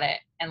screenshot it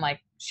and like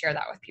share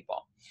that with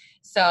people.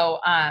 So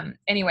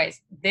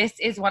anyways, this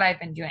is what I've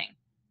been doing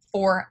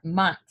for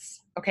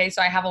months. Okay.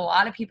 So I have a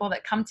lot of people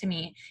that come to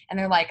me and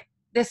they're like,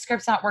 this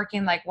script's not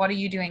working. Like, what are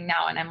you doing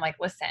now? And I'm like,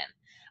 listen,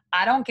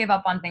 I don't give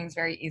up on things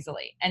very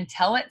easily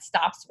until it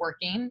stops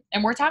working.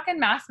 And we're talking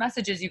mass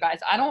messages, you guys.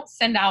 I don't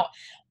send out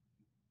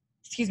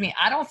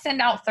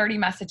 30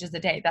 messages a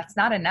day. That's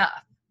not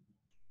enough.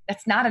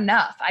 That's not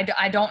enough.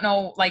 I don't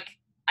know, like,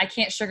 I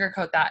can't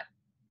sugarcoat that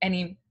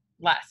any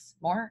less,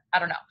 more. I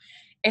don't know.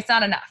 It's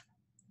not enough.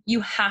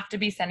 You have to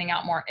be sending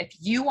out more. If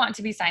you want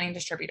to be signing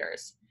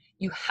distributors,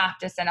 you have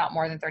to send out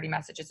more than 30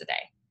 messages a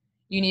day.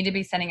 You need to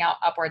be sending out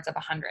upwards of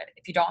 100.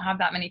 If you don't have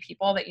that many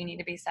people that you need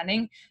to be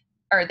sending,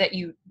 or that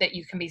you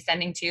can be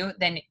sending to,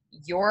 then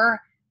your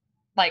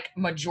like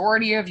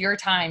majority of your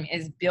time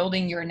is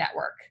building your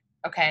network.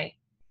 Okay.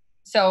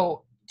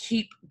 So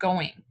keep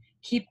going.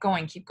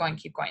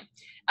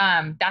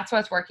 That's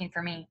what's working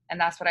for me. And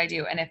that's what I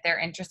do. And if they're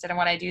interested in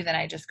what I do, then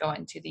I just go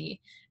into the,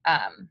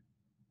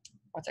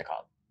 what's it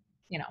called?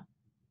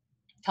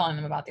 Telling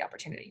them about the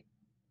opportunity.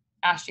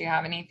 Ash, do you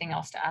have anything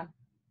else to add?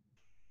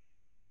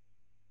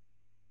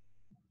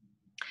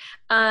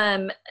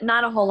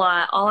 Not a whole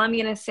lot. All I'm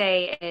going to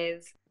say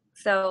is,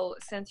 so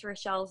since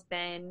Rochelle's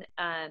been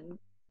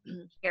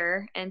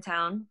here in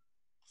town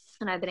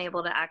and I've been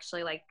able to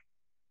actually like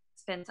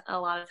spend a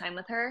lot of time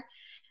with her,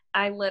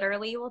 I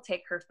literally will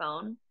take her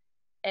phone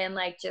and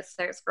like just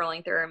start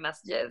scrolling through her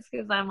messages,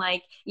 because I'm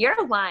like,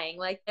 you're lying.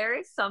 Like there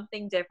is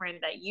something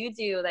different that you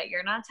do that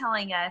you're not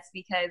telling us,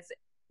 because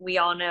we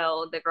all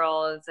know the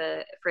girl is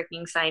a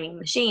freaking signing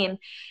machine.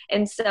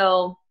 And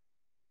so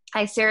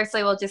I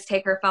seriously will just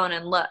take her phone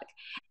and look.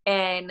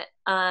 And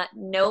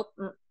nope,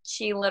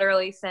 she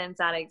literally sends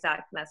that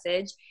exact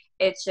message.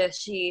 It's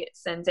just she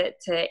sends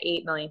it to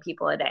 8 million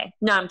people a day.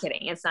 No, I'm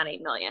kidding. It's not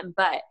 8 million,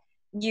 but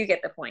you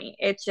get the point.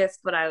 It's just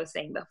what I was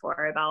saying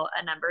before about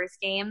a numbers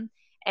game.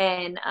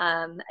 And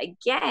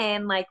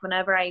again, like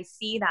whenever I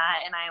see that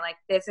and I like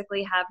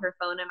physically have her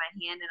phone in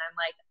my hand and I'm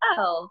like,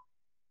 oh,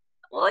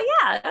 well,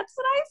 yeah, that's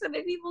what I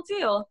submit people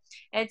too.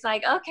 It's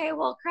like, okay,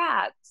 well,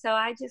 crap. So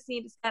I just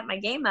need to step my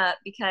game up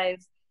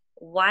because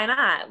why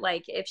not?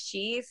 Like, if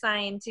she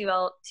signed two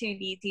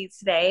DTs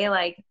today,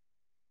 like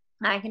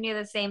I can do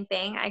the same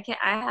thing. I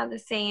have the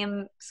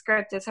same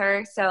script as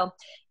her. So,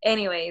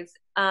 anyways,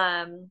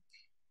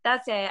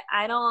 that's it.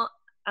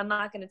 I'm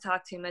not going to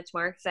talk too much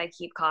more because I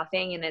keep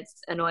coughing and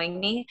it's annoying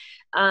me.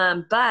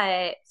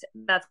 But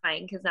that's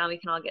fine because now we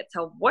can all get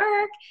to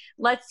work.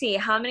 Let's see.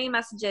 How many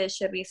messages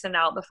should we send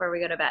out before we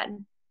go to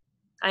bed?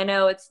 I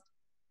know it's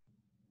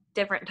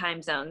different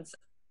time zones,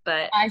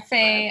 but I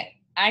say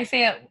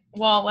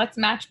well, let's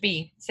match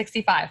B,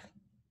 65.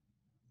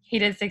 He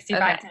did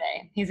 65 okay.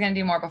 today. He's going to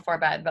do more before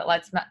bed, but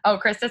oh,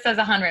 Krista says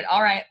 100.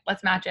 All right,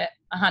 let's match it.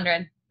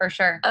 100 for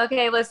sure.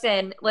 Okay,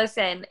 listen.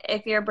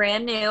 If you're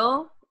brand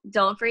new,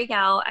 don't freak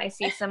out. I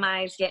see some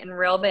eyes getting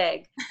real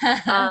big.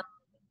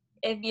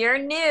 If you're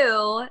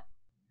new,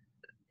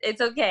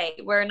 it's okay.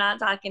 We're not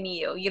talking to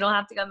you. You don't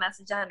have to go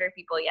message 100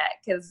 people yet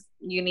because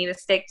you need to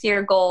stick to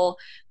your goal.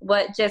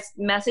 Just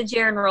message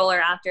your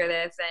enroller after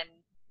this and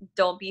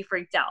don't be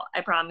freaked out. I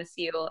promise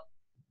you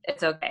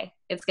it's okay.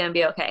 It's going to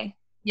be okay.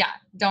 Yeah,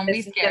 don't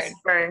be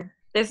scared.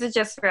 This is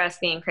just for us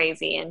being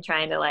crazy and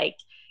trying to like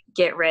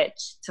get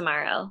rich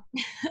tomorrow.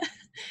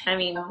 I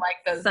mean,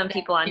 like some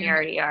people on here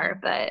already are,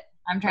 but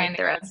I'm trying like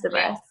the rest of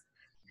us.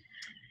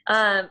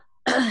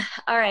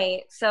 All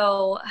right.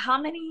 So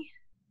how many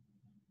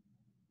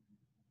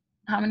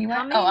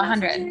what? Oh,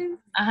 100.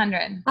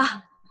 100.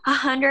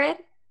 100?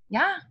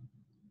 Yeah.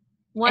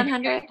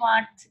 100?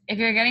 If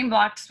you're getting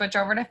blocked, switch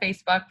over to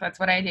Facebook. That's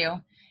what I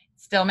do.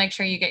 Still make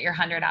sure you get your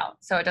 100 out.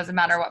 So it doesn't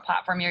matter what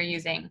platform you're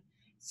using.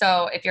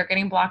 So if you're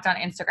getting blocked on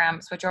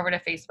Instagram, switch over to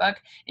Facebook.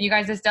 And you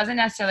guys, this doesn't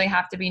necessarily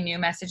have to be new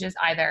messages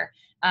either,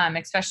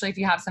 especially if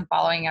you have some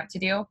following up to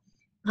do.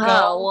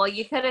 Oh, well,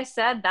 you could have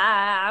said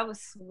that. I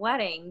was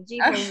sweating.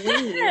 Jeez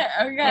Louise.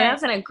 Okay.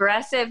 That's an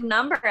aggressive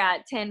number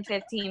at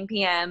 10:15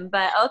 p.m.,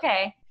 but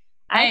okay.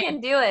 I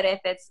can do it if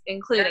it's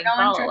including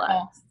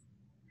follow-ups.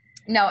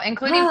 No,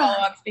 including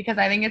follow-ups because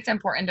I think it's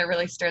important to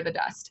really stir the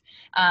dust.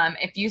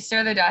 If you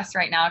stir the dust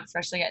right now,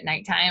 especially at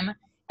nighttime,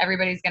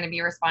 everybody's going to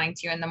be responding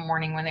to you in the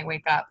morning when they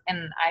wake up.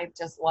 And I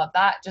just love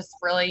that. Just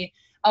really,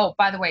 oh,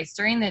 by the way,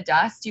 stirring the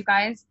dust, you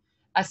guys,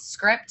 a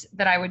script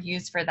that I would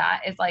use for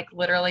that is like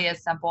literally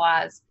as simple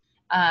as,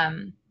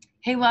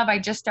 hey, love, I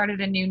just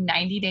started a new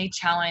 90-day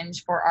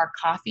challenge for our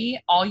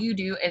coffee. All you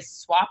do is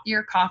swap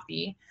your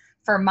coffee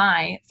for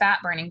my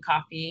fat-burning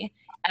coffee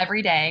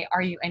every day.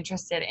 Are you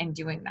interested in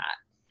doing that?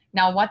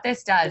 Now, what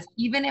this does,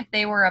 even if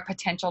they were a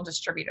potential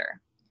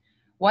distributor,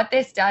 what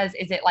this does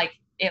is it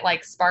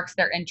sparks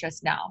their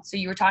interest now. So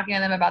you were talking to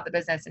them about the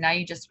business and now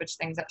you just switch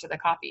things up to the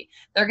coffee.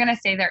 They're going to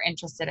say they're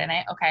interested in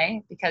it,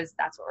 okay? Because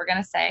that's what we're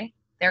going to say.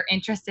 They're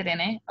interested in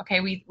it,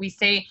 okay? We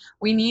say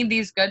we need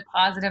these good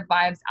positive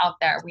vibes out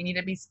there. We need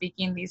to be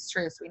speaking these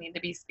truths. We need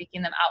to be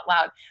speaking them out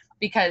loud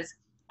because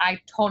I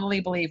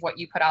totally believe what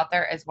you put out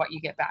there is what you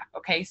get back,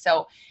 okay?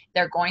 So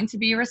they're going to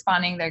be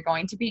responding. They're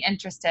going to be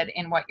interested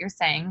in what you're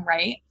saying,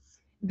 right?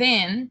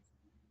 Then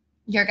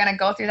you're going to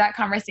go through that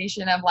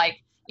conversation of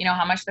like, you know,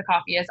 how much the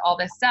coffee is, all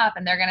this stuff.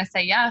 And they're going to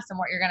say yes. And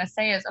what you're going to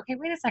say is, okay,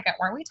 wait a second.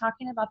 Weren't we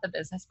talking about the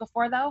business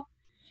before though?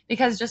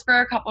 Because just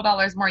for a couple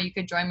dollars more, you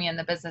could join me in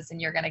the business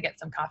and you're going to get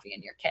some coffee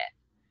in your kit.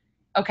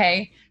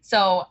 Okay.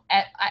 So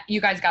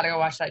you guys got to go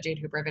watch that Jade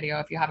Hooper video.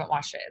 If you haven't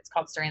watched it, it's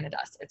called Stirring the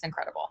Dust. It's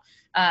incredible.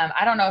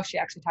 I don't know if she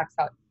actually talks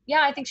about,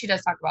 yeah, I think she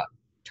does talk about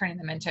turning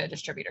them into a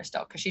distributor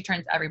still because she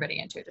turns everybody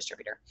into a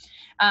distributor.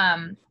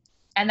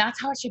 And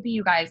that's how it should be,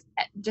 you guys.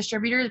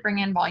 Distributors bring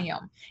in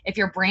volume. If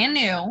you're brand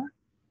new,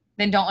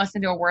 then don't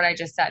listen to a word I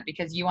just said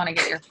because you want to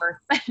get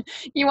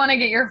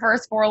your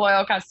first 4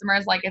 loyal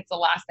customers like it's the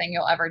last thing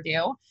you'll ever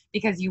do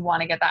because you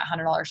want to get that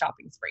 $100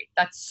 shopping spree.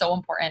 That's so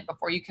important.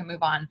 Before you can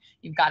move on,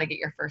 you've got to get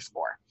your first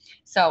 4.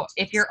 So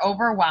if you're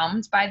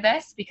overwhelmed by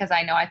this, because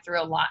I know I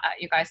threw a lot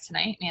at you guys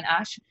tonight, me and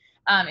Ash,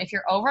 if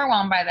you're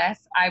overwhelmed by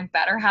this, I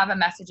better have a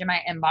message in my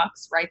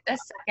inbox right this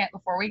second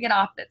before we get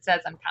off that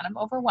says, I'm kind of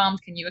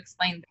overwhelmed. Can you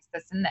explain this,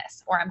 this, and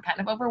this? Or I'm kind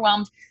of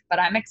overwhelmed, but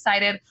I'm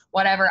excited,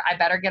 whatever. I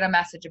better get a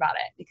message about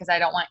it because I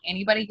don't want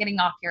anybody getting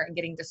off here and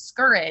getting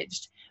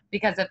discouraged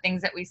because of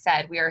things that we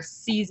said. We are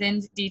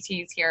seasoned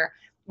DTs here.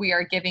 We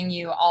are giving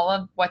you all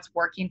of what's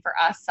working for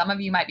us. Some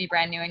of you might be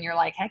brand new and you're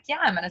like, heck yeah,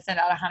 I'm going to send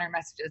out 100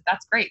 messages.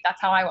 That's great. That's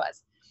how I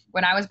was.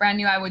 When I was brand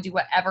new, I would do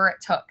whatever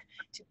it took.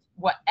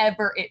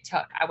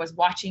 I was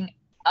watching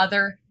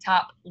other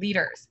top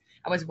leaders.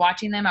 I was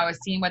watching them. I was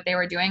seeing what they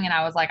were doing. And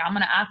I was like, I'm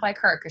going to act like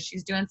her because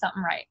she's doing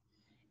something right.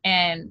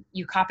 And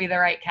you copy the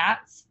right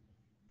cats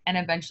and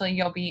eventually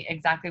you'll be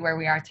exactly where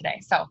we are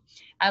today. So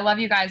I love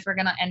you guys. We're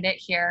going to end it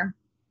here.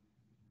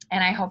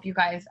 And I hope you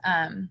guys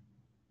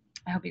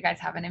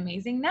have an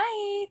amazing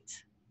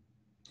night.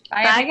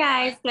 Bye Bye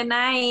guys. Good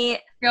night.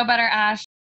 Feel better, Ash.